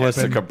wife, see what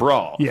Melissa happened.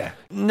 Cabral. Yeah.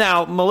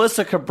 Now,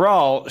 Melissa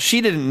Cabral,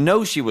 she didn't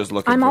know she was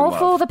looking I'm for all love.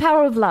 for the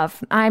power of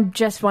love. I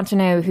just want to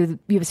know who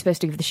you were supposed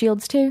to give the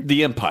shields to.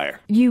 The Empire.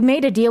 You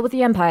made a deal with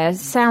the Empire.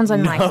 Sounds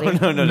unlikely.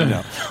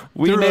 No.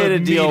 We They're made a a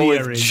deal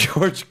mediator. with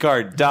George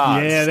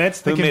Cardass. Yeah,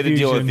 that's the who confusion. made a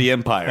deal with the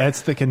Empire.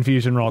 That's the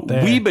confusion right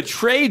there. We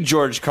betrayed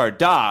George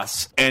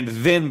Cardass and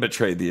then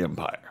betrayed the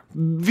Empire.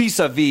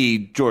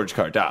 Vis-a-vis George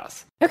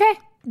Cardass. Okay,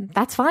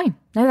 that's fine.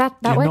 No, that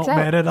You're works not out.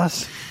 mad at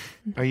us?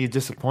 Are you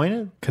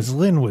disappointed? Because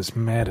Lynn was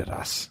mad at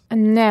us.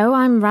 No,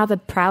 I'm rather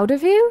proud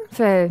of you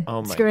for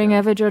Oh my screwing God.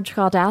 over George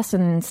Cardass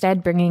and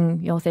instead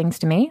bringing your things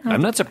to me.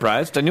 I'm not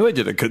surprised. I knew I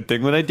did a good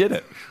thing when I did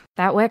it.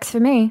 That works for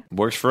me.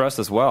 Works for us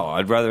as well.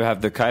 I'd rather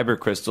have the Kyber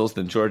crystals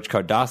than George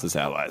Cardass's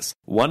allies.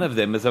 One of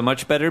them is a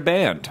much better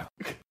band.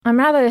 I'm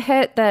rather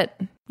hurt that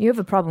you have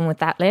a problem with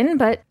that, Lynn,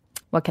 but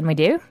what can we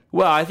do?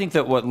 Well, I think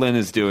that what Lynn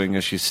is doing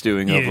is she's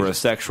stewing Yeah. over a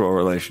sexual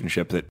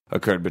relationship that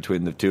occurred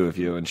between the two of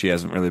you, and she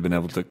hasn't really been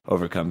able to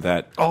overcome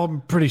that.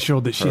 I'm pretty sure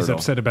that she's Hurdle.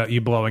 upset about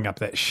you blowing up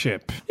that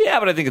ship. Yeah,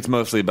 but I think it's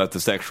mostly about the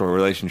sexual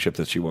relationship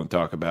that she won't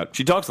talk about.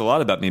 She talks a lot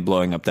about me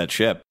blowing up that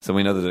ship, so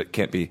we know that it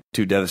can't be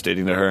too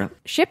devastating to her.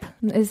 Ship?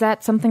 Is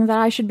that something that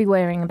I should be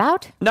worrying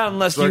about? Not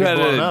unless you already had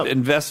blown an up.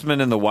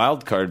 investment in the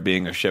wild card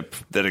being a ship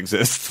that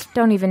exists.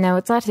 Don't even know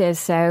what that is,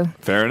 so.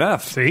 Fair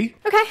enough. See?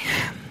 Okay.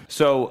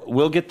 So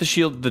we'll get the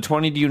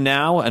 20 to you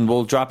now, and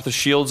we'll drop the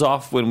shields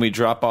off when we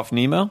drop off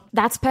Nemo.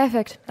 That's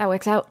perfect. That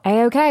works out.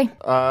 A-okay.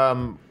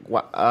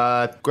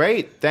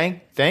 Great.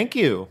 Thank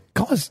you.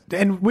 Guys,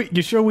 and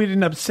you sure we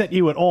didn't upset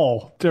you at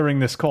all during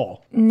this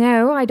call?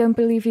 No, I don't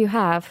believe you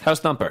have. How's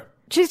Thumper?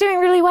 She's doing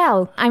really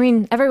well. I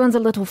mean, everyone's a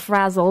little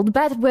frazzled,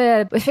 but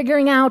we're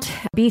figuring out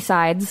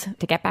B-sides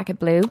to get back at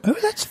Blue. Oh,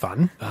 that's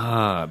fun.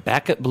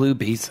 Back at Blue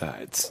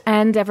B-Sides.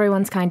 And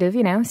everyone's kind of,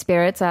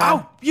 spirits are...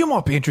 Oh, you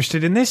might be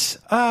interested in this.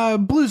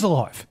 Blue's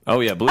alive. Oh,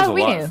 yeah, Blue's Oh,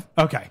 we alive.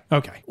 knew. Okay.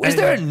 Is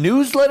there a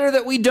newsletter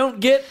that we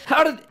don't get?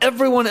 How did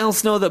everyone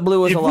else know that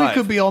Blue was If alive?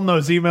 we could be on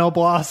those email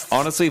blasts.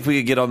 Honestly, if we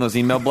could get on those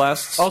email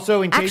blasts.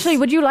 Also, in case Actually,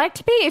 would you like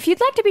to be? If you'd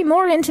like to be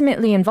more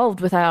intimately involved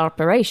with our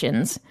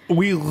operations...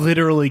 We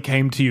literally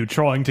came to you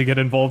trying to get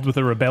involved with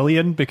a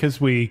rebellion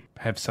because we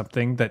have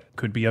something that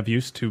could be of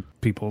use to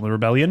people in the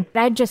rebellion.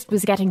 I just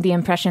was getting the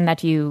impression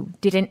that you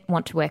didn't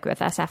want to work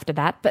with us after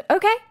that, but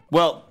okay.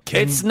 Well,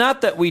 it's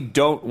not that we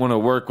don't want to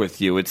work with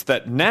you. It's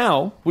that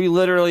now we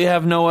literally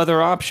have no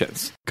other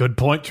options. Good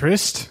point,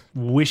 Trist.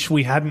 Wish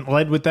we hadn't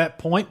led with that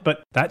point,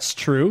 but that's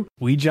true.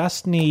 We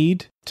just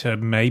need to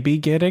maybe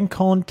get in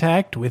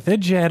contact with a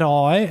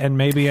Jedi and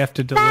maybe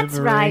after That's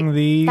delivering right.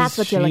 these That's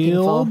what you're looking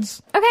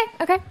shields. for.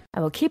 Okay. I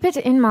will keep it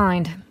in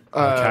mind.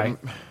 Okay.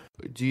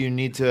 do you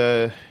need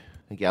to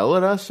yell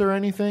at us or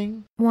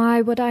anything?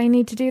 Why would I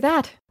need to do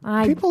that?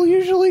 People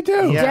usually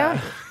do.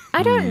 Yeah.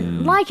 I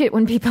don't like it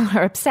when people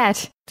are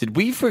upset. Did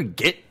we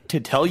forget to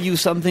tell you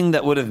something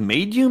that would have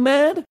made you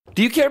mad?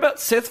 Do you care about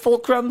Sith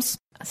fulcrums?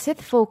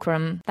 Sith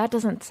fulcrum, that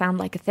doesn't sound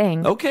like a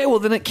thing. Okay, well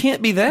then it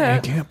can't be It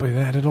that. can't be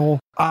that at all.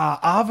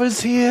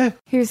 Ava's here.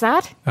 Who's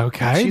that?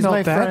 Okay, She's not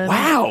my that. friend.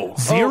 Wow.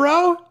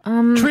 Zero?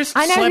 Trist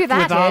I know slept who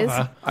that with is.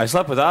 Ava. I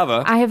slept with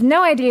Ava. I have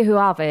no idea who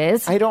Ava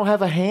is. I don't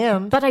have a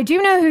hand. But I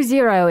do know who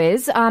Zero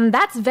is.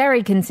 That's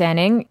very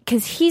concerning,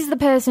 because he's the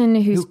person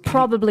who's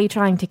probably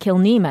trying to kill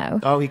Nemo.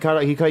 Oh, he's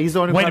the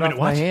one who Wait a cut minute, off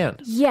my what?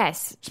 hand.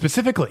 Yes.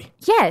 Specifically.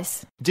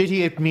 Yes. Did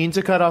he mean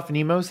to cut off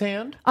Nemo's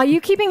hand? Are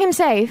you keeping him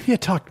safe? He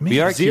attacked me. We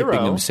are Zero.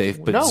 keeping him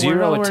safe, but No, we're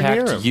Zero nowhere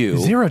near attacked him. you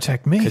Zero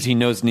attacked me. because he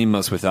knows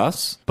Nemo's with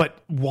us. But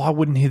why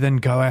wouldn't he then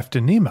go after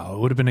Nemo? It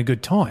would have been a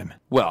good time.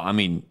 Well, I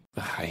mean,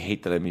 I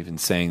hate that I'm even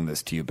saying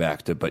this to you,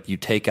 Bacta, but you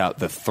take out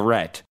the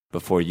threat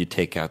before you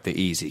take out the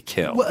easy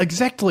kill. Well,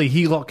 exactly.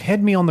 He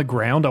had me on the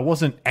ground. I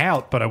wasn't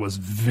out, but I was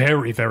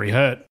very, very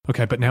hurt.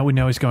 Okay, but now we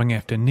know he's going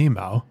after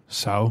Nemo,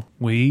 so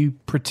we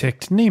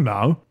protect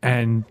Nemo,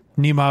 and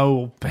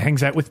Nemo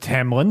hangs out with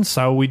Tamlin,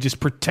 so we just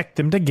protect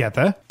them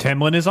together.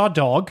 Tamlin is our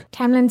dog.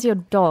 Tamlin's your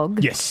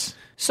dog. Yes.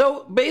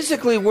 So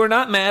basically, we're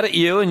not mad at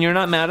you, and you're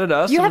not mad at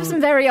us. You have some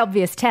very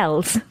obvious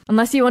tells,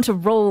 unless you want to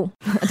roll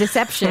a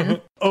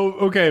deception. Oh,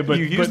 okay, but,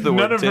 You used the none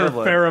word of her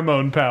Tamlin.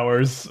 pheromone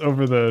powers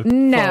over the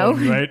No.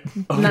 phone, right?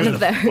 None of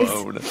those.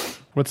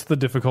 Phone. What's the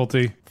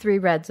difficulty? 3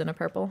 reds and a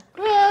purple.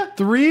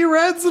 3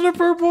 reds and a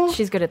purple?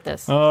 She's good at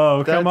this.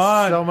 Oh, come That's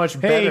on. so much Hey,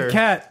 better.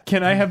 Kat,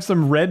 can I have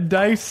some red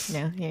dice?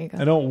 Yeah, here you go.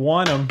 I don't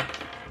want them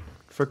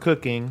For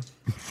cooking.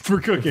 for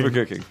cooking. For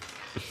cooking.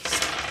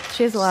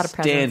 She has a lot of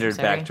presents. Standard I'm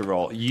sorry. back to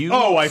roll. You.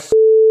 Oh, I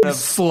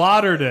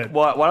slaughtered it.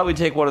 Why don't we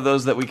take one of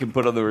those that we can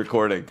put on the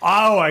recording?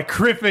 Oh, I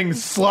criffing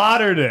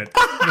slaughtered it.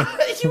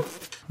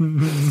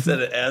 Said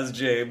it as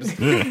James,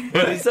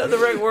 but he said the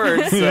right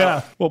words. So.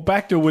 Yeah. Well,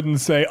 Bacta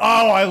wouldn't say,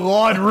 oh, I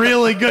lied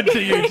really good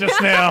to you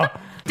just now.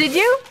 Did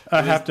you?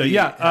 I have to.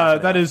 Yeah,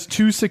 that is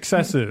 2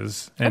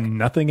 successes and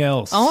nothing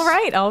else. All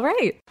right, all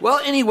right. Well,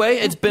 anyway,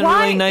 it's been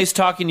Why- really nice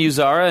talking to you,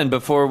 Zara. And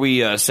before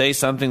we say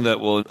something that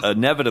will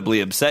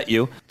inevitably upset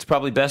you, it's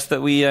probably best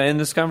that we end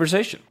this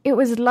conversation. It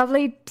was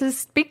lovely to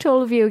speak to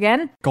all of you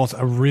again. Guys,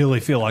 I really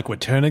feel like we're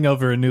turning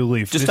over a new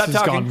leaf. Just this stop has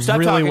talking. gone Stop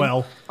really talking.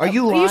 well. Are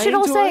you lying You should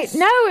all to say, us?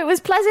 no, it was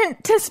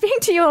pleasant to speak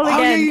to you all Oh,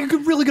 yeah, again. you're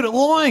really good at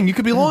lying. You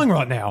could be lying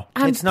right now.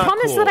 I It's not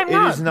promise cool. that I'm It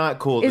not. is not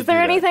cool to Is there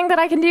do that. anything that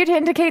I can do to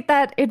indicate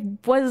that it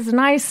was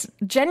nice,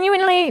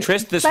 genuinely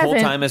Trist, this whole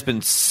pleasant? time has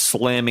been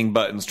slamming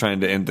buttons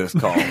trying to end this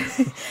call.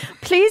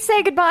 Please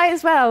say goodbye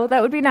as well.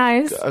 That would be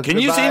nice. Can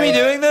you see me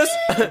doing this?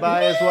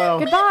 Goodbye as well.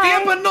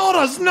 Goodbye.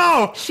 Empanadas,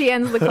 no! She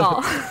ends the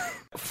call.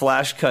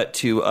 Flash cut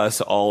to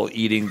us all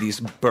eating these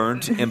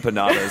burnt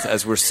empanadas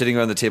as we're sitting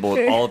around the table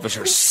and all of us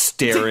are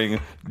staring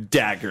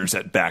daggers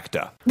at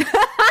Bacta.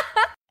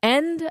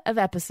 End of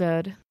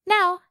episode.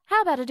 Now,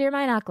 how about a Dear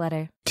Minoc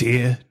letter?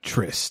 Dear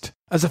Trist,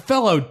 as a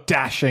fellow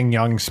dashing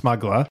young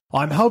smuggler,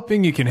 I'm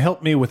hoping you can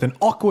help me with an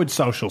awkward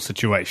social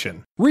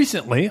situation.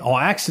 Recently,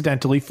 I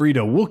accidentally freed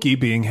a Wookiee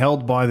being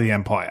held by the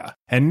Empire,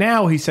 and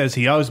now he says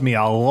he owes me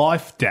a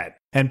life debt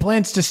and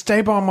plans to stay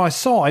by my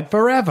side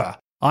forever.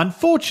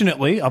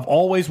 Unfortunately, I've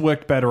always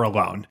worked better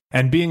alone,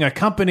 and being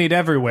accompanied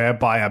everywhere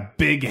by a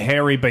big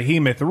hairy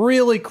behemoth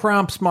really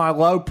cramps my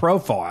low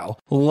profile,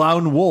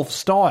 lone wolf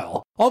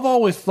style. I've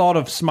always thought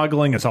of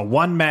smuggling as a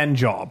one-man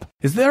job.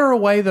 Is there a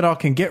way that I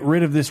can get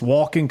rid of this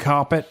walking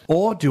carpet,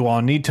 or do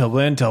I need to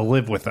learn to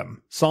live with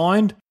them?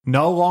 Signed,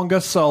 no longer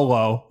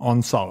solo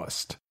on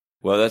Solist.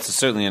 Well, that's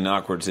certainly an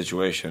awkward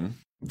situation.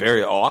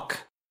 Very awk,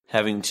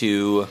 having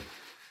to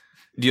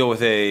deal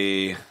with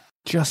a...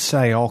 Just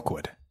say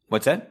awkward.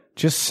 What's that?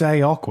 Just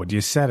say awkward.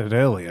 You said it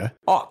earlier.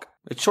 Awk.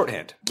 It's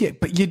shorthand. Yeah,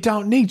 but you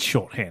don't need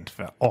shorthand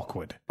for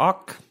awkward.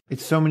 Awk.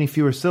 It's so many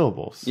fewer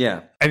syllables.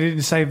 Yeah. I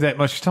didn't save that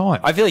much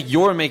time. I feel like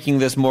you're making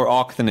this more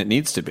awk than it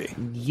needs to be.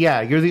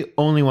 Yeah, you're the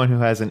only one who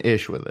has an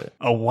ish with it.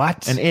 A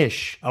what? An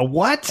ish. A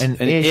what? An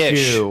An ish.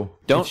 issue.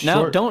 Don't It's now.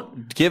 short-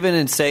 Don't give in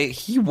and say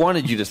he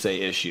wanted you to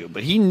say issue,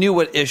 but he knew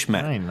what ish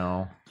meant. I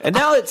know. And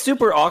now it's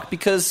super awk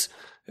because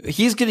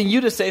he's getting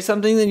you to say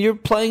something and you're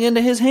playing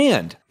into his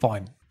hand.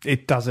 Fine.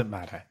 It doesn't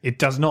matter. It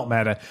does not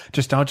matter.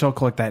 Just don't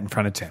talk like that in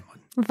front of Tamlin.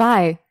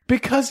 Why?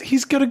 Because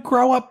he's going to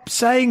grow up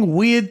saying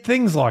weird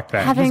things like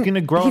that. Having, gonna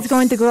grow he's up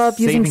going to grow up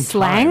using saving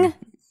slang? time.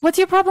 What's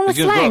your problem with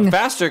He's going to grow slang? up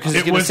faster because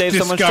he's It going to was save so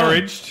much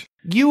time. discouraged.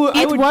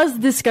 It was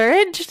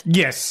discouraged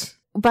Yes.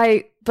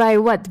 by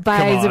what? By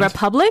Come the on.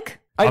 Republic?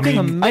 I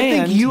mean,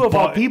 think you of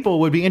all but- people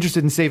would be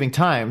interested in saving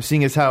time,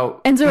 seeing as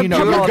how And the you're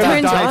Republic going to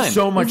turned- die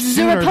so much The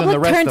sooner than the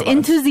Republic rest turned of us.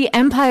 into the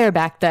Empire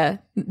back then.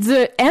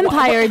 The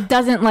Empire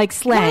doesn't like Why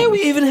slang. are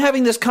we even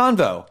having this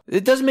convo?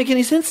 It doesn't make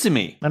any sense to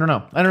me. I don't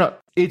know.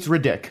 It's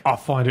ridiculous. I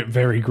find it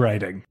very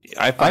grating.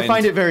 I I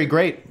find it very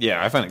great.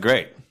 Yeah, I find it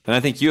great. And I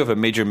think you have a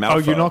major mouth. Oh,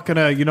 you're not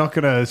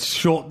gonna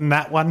shorten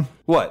that one?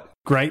 What?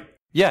 Great.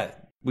 Yeah,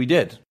 we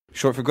did.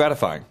 Short for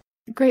gratifying.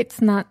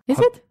 Great's not. Is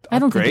it? I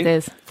don't Great? think it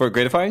is. For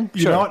gratifying?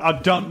 You know what? I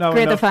don't know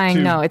Gratifying,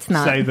 enough to no, it's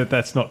not. say that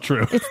that's not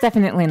true. It's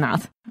definitely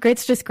not.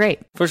 Great's just great.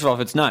 First of all, if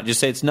it's not, just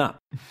say it's not.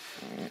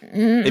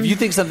 If you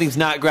think something's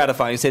not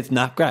gratifying, say it's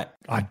not grat.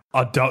 I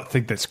don't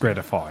think that's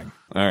gratifying.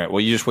 All right.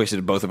 Well, you just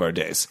wasted both of our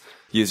days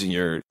using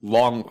your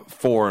long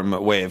form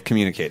way of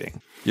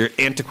communicating, your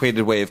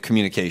antiquated way of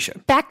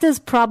communication. Bacta's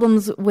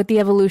problems with the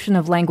evolution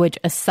of language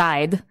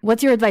aside,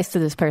 what's your advice to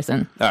this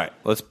person? All right.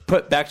 Let's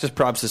put Bacta's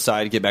props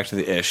aside, get back to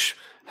the ish,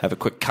 have a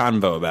quick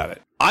convo about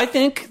it. I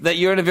think that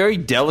you're in a very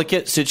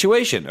delicate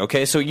situation.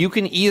 Okay. So you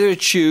can either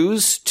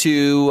choose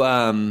to,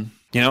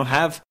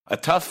 have a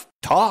tough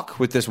talk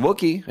with this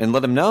Wookiee and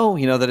let him know,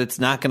 that it's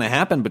not going to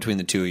happen between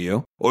the two of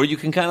you. Or you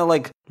can kind of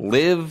like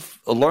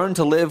learn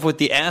to live with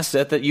the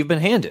asset that you've been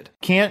handed.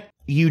 Can't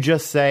you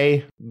just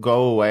say,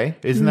 go away?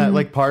 Isn't that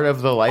like part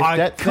of the life I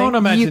debt can't thing?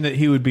 imagine that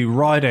he would be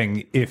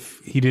writing if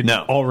he didn't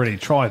No. already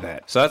try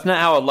that. So that's not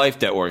how a life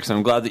debt works.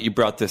 I'm glad that you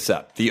brought this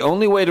up. The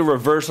only way to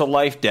reverse a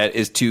life debt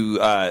is to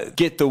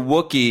get the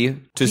Wookiee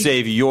to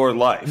save your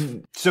life.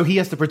 So he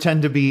has to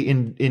pretend to be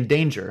in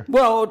danger.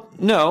 Well,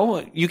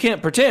 no, you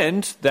can't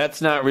pretend.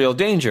 That's not real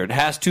danger. It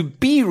has to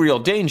be real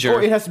danger.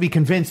 Or it has to be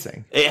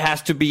convincing. It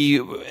has to be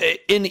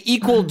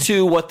equal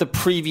to what the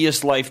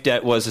previous life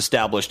debt was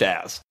established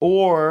as.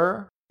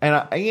 Or, and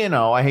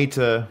I hate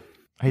to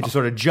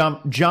sort of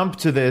jump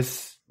to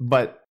this,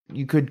 but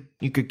you could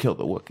kill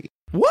the Wookiee.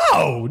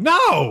 Whoa,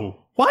 no!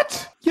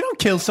 What? You don't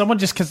kill someone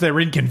just because they're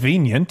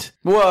inconvenient.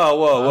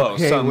 Whoa.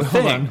 Okay,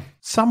 hold on.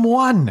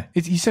 Someone.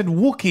 You said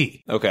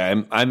Wookiee.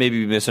 Okay, I may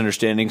be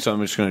misunderstanding, so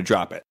I'm just going to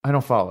drop it. I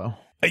don't follow.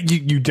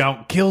 You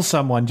don't kill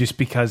someone just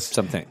because...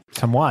 Something.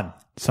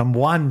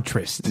 Someone,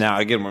 Trist. Now,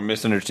 again, we're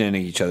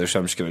misunderstanding each other, so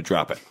I'm just going to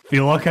drop it.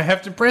 Feel like I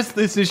have to press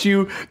this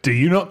issue. Do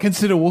you not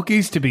consider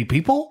Wookiees to be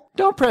people?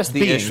 Don't press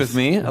the ish with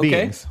me, okay?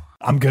 Beings.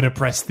 I'm going to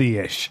press the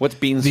ish. What's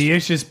beans? The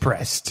ish is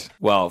pressed.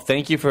 Well,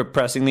 thank you for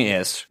pressing the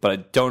ish, but I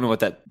don't know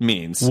what that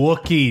means.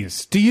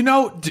 Wookiees. Do you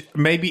know,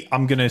 maybe,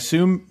 I'm going to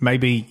assume,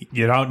 maybe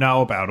you don't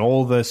know about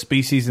all the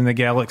species in the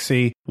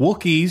galaxy.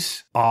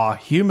 Wookiees are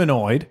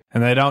humanoid,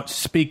 and they don't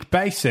speak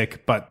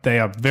basic, but they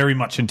are very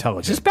much Is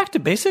intelligent. this back to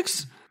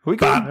basics? We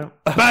go.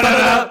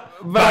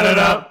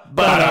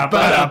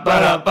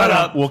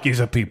 Wookiees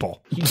are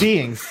people.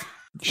 Beings.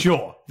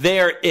 Sure.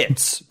 They're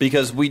it's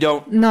because we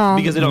don't. No.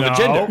 Because they don't have a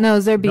gender. No,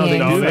 they're beings.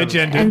 No, they're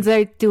gender. And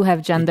they do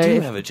have gender. They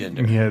do have a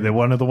gender. Yeah, they're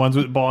one of the ones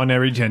with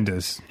binary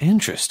genders.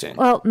 Interesting.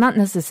 Well, not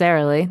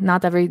necessarily.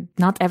 Not every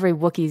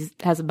Wookiee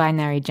has a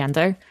binary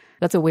gender.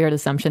 That's a weird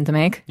assumption to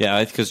make.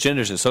 Yeah, because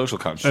gender's a social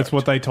construct. That's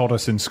what they taught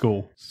us in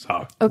school.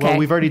 So Okay. Well,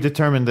 we've already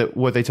determined that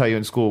what they tell you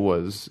in school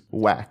was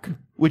whack,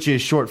 which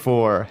is short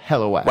for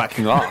hella whack.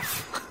 whacking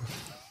off.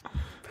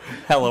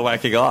 Hella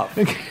whacking off.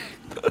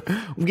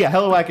 Yeah,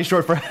 hella whack is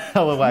short for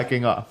hella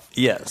whacking off.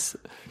 Yes.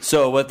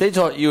 So what they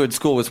taught you in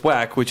school was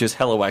whack, which is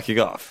hella whacking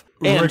off.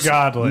 And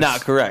Regardless.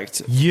 not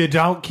correct. you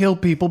don't kill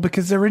people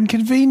because they're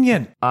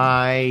inconvenient.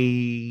 I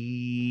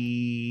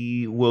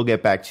will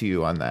get back to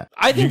you on that.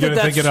 I You think gonna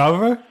that's think it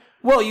over?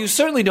 well. You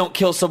certainly don't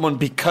kill someone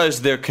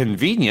because they're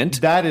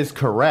convenient. That is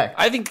correct.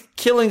 I think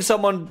killing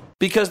someone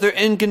because they're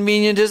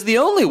inconvenient is the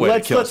only way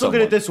to kill Let's someone.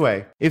 look at it this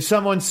way. If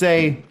someone's,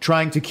 say,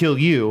 trying to kill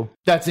you,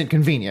 that's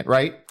inconvenient,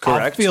 right?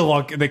 Correct. I feel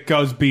like it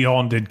goes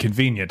beyond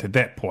inconvenient at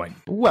that point.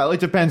 Well, it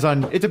depends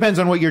on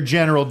what your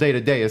general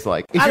day-to-day is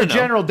like. If I your don't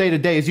know. general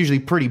day-to-day is usually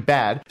pretty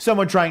bad,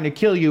 someone trying to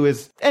kill you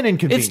is an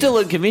inconvenience. It's still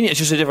inconvenient. It's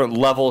just a different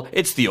level.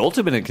 It's the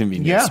ultimate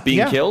inconvenience.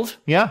 Being killed.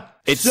 Yeah.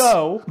 It's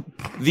so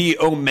the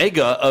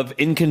omega of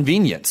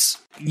inconvenience.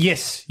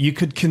 Yes, you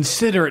could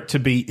consider it to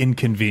be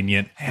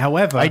inconvenient.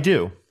 However, I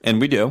do. And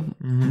we do.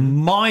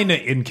 minor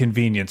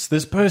inconvenience.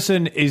 This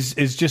person is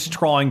just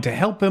trying to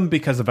help him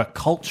because of a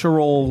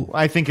cultural.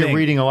 I think thing. you're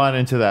reading a lot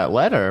into that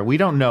letter. We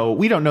don't know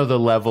the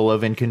level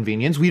of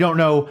inconvenience. We don't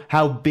know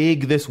how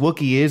big this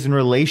Wookiee is in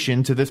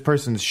relation to this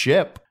person's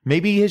ship.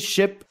 Maybe his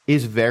ship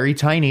is very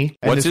tiny.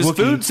 And What's this his Wookiee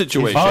food is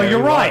situation? Oh, very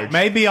you're right. large.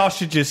 Maybe I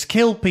should just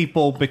kill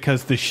people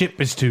because the ship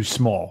is too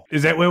small.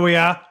 Is that where we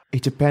are?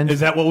 It depends.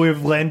 Is that what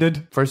we've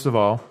landed? First of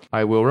all,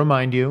 I will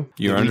remind you.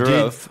 You're that under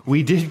oath.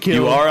 We did kill.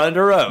 You are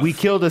under oath. We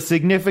killed a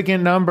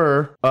significant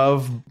number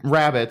of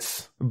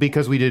rabbits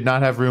because we did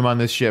not have room on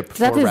this ship.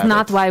 That for is rabbits.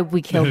 not why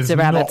we killed That is the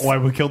rabbits. not why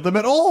we killed them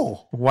at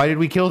all. Why did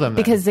we kill them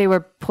then? Because they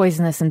were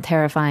poisonous and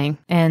terrifying.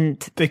 And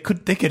They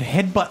could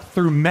headbutt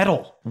through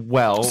metal.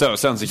 well, So it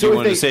sounds like so you if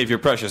wanted they- to save your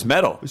precious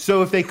metal.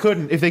 So if they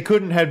couldn't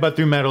headbutt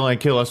through metal and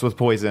kill us with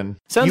poison,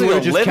 Sounds you like a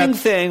would've just living kept-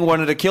 thing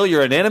wanted to kill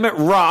your inanimate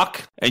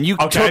rock, and you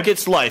Okay. took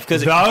its life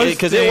because it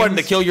Those wanted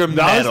to kill your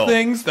metal.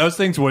 Those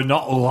things were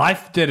not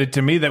life debted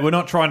to me. They were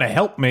not trying to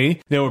help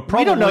me. They were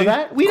probably. We don't know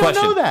that. We don't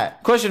know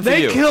that. Question for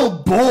They you.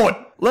 killed Bort.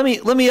 Let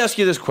me ask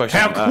you this question.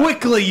 How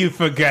quickly you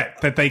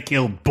forget that they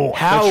killed Bort.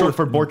 How That's short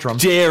for Bortram.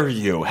 dare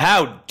you?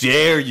 How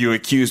dare you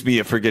accuse me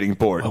of forgetting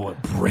Bort? We're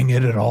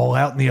bringing it all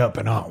out in the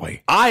open, aren't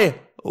we? I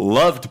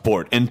loved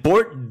Bort, and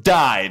Bort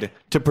died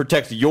to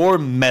protect your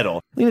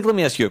metal. Let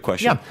me ask you a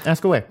question. Yeah,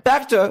 ask away.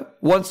 Bacta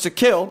wants to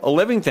kill a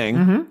living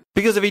thing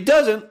Because if he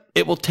doesn't,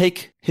 it will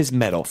take his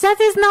medal. That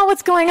is not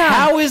what's going on.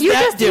 How is You're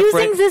that just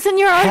different? using this in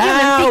your argument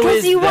How because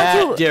is you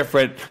that want to.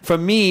 different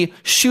from me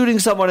shooting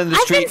someone in the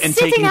I've street been and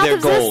sitting taking out their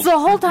of this gold? the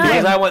whole time.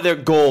 Because I want their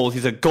gold.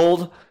 He's a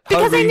gold.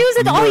 Because I knew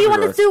that all you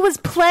wanted murderer. to do was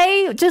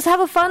play, just have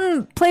a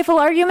fun, playful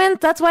argument.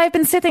 That's why I've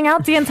been sitting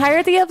out the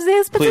entirety of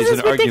this. But Please, this is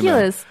an argument.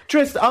 ridiculous.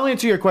 Trist, I'll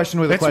answer your question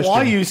with a That's question.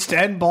 why you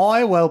stand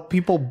by while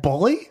people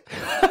bully? Is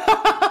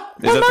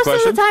Well, that the most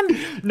question? of the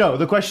time, No,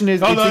 the question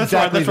is, Oh, it's no, that's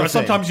exactly right. the That's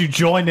same. right. Sometimes you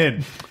join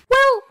in.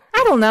 well,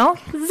 I don't know.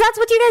 That's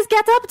what you guys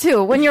get up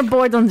to when you're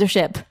bored on the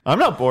ship. I'm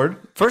not bored.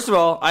 First of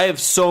all, I have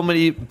so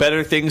many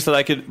better things that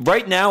I could.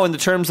 Right now, in the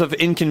terms of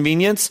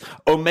inconvenience,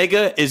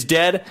 Omega is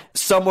dead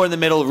somewhere in the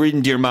middle of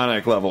reading Dear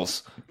Monarch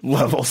levels.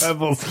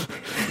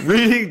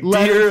 Reading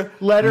Dear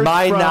letters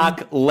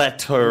Monarch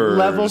letters.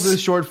 Levels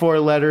is short for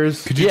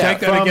letters. Could you Yeah, take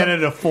that from- again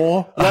at a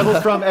 4?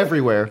 Levels from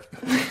everywhere.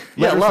 Yeah,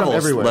 Letters from levels.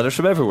 everywhere. Letters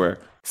from everywhere.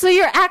 So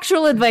your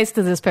actual advice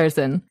to this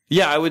person.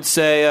 Yeah, I would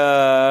say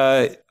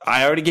I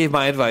already gave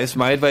my advice.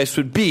 My advice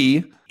would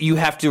be you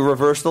have to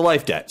reverse the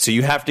life debt. So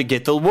you have to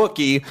get the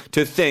Wookiee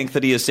to think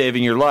that he is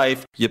saving your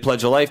life. You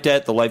pledge a life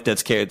debt. The life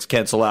debts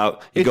cancel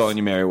out. You go on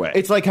your merry way.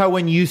 It's like how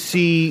when your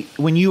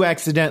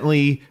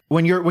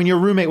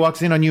roommate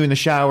walks in on you in the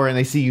shower and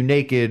they see you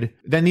naked,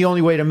 then the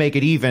only way to make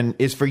it even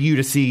is for you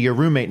to see your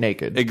roommate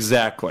naked.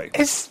 Exactly.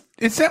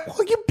 Is that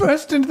why you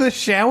burst into the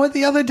shower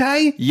the other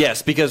day?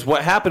 Yes, because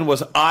what happened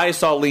was I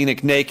saw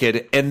Lenik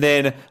naked, and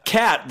then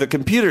Kat, the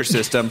computer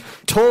system,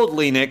 told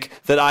Lenik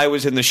that I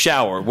was in the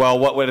shower. Well,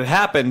 what had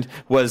happened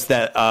was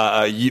that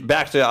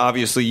back to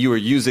obviously you were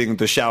using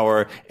the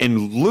shower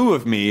in lieu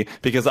of me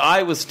because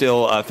I was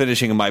still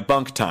finishing my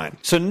bunk time.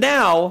 So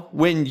now,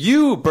 when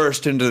you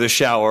burst into the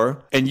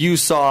shower and you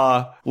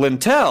saw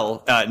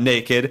Lintel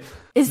naked.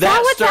 Is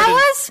that what that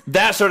was?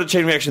 That started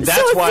chain reaction. That's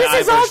So why this I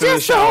is all burst into the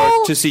just shower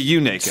all- to see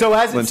you naked. So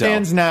as it Lintel.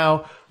 stands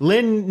now,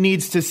 Lynn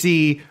needs to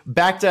see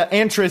Bacta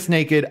and Triss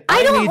naked.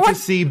 I don't need want-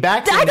 to see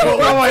Bacta I don't naked.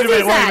 want- Oh, wait a What is minute,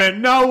 wait a that? minute.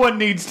 No one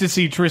needs to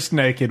see Triss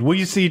naked. Will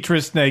you see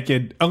Triss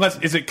naked? Unless,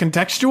 is it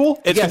contextual?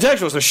 It's Yes.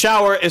 contextual. So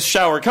shower is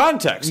shower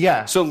context.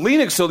 Yeah. So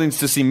Lenik still needs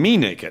to see me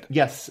naked.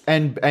 Yes,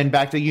 and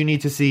Bacta, you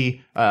need to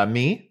see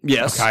me,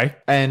 Yes. Okay.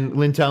 and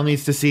Lintel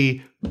needs to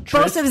see Triss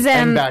Both of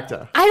them. and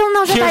Bacta. I don't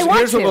know that I want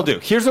Here's to. what we'll do.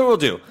 Here's what we'll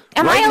do.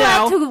 Am right I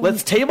now, allowed to-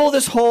 let's table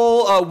this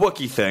whole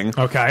Wookiee thing.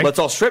 Okay. Let's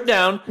all strip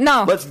down.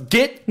 No. Let's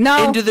get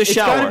No. into the It's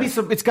shower.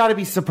 gotta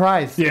be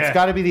surprise. Yeah. It's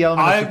gotta be the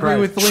element I of surprise.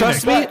 agree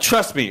with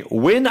Trust me.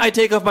 When I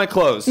take off my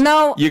clothes,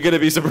 No. you're gonna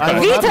be I surprised.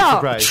 will not be Veto.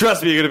 surprised.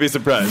 Trust me, you're gonna be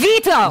surprised.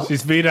 Veto!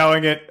 She's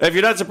vetoing it. If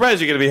you're not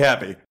surprised, you're gonna be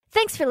happy.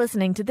 Thanks for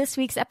listening to this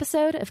week's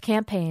episode of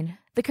Campaign.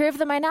 The Crew of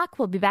the Minoc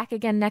will be back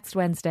again next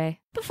Wednesday.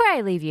 Before I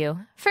leave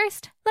you,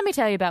 first, let me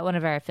tell you about one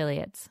of our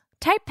affiliates.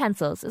 Type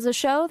Pencils is a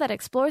show that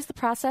explores the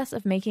process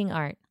of making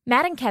art.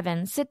 Matt and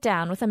Kevin sit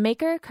down with a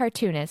maker,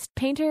 cartoonist,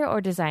 painter,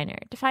 or designer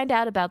to find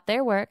out about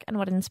their work and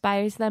what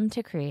inspires them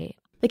to create.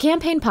 The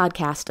Campaign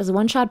Podcast is a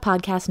One Shot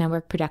Podcast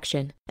Network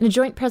production and a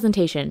joint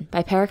presentation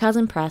by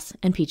Paracosm Press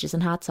and Peaches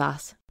and Hot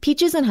Sauce.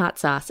 Peaches and Hot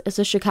Sauce is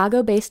a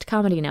Chicago-based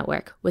comedy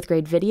network with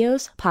great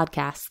videos,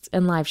 podcasts,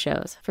 and live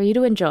shows for you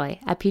to enjoy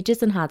at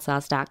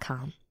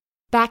peachesandhotsauce.com.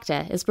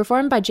 Bacta is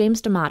performed by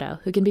James D'Amato,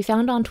 who can be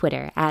found on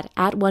Twitter at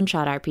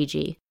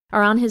OneShotRPG,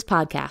 or on his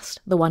podcast,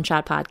 The One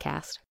Shot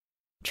Podcast.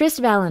 Trist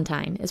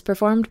Valentine is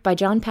performed by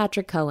John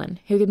Patrick Cohen,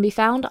 who can be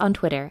found on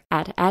Twitter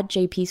at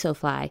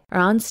 @JPSoFly, or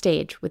on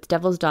stage with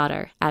Devil's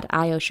Daughter at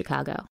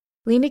IOChicago.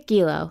 Lenik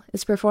Gilo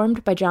is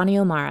performed by Johnny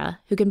O'Mara,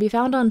 who can be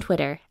found on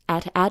Twitter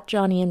at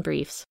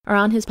 @JohnnyandBriefs, or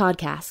on his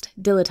podcast,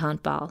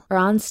 Dilettante Ball, or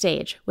on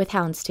stage with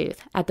Houndstooth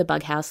at the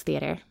Bughouse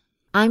Theater.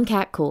 I'm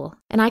Kat Cool,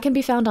 and I can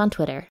be found on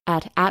Twitter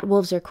at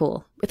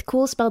 @WolvesAreCool, with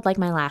cool spelled like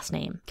my last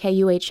name,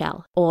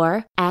 KUHL,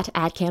 or at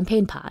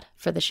 @CampaignPod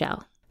for the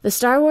show. The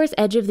Star Wars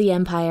Edge of the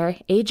Empire,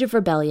 Age of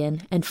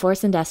Rebellion, and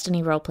Force and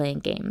Destiny role-playing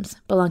games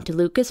belong to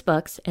Lucas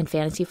Books and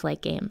Fantasy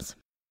Flight Games.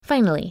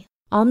 Finally,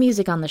 all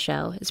music on the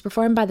show is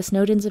performed by the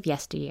Snowdens of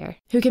Yesteryear,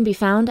 who can be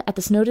found at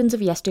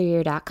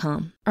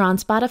thesnowdensofyesteryear.com, or on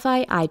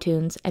Spotify,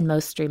 iTunes, and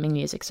most streaming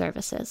music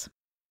services.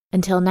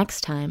 Until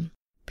next time,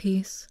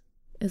 peace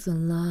is a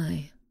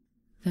lie.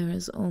 There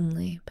is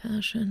only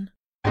passion.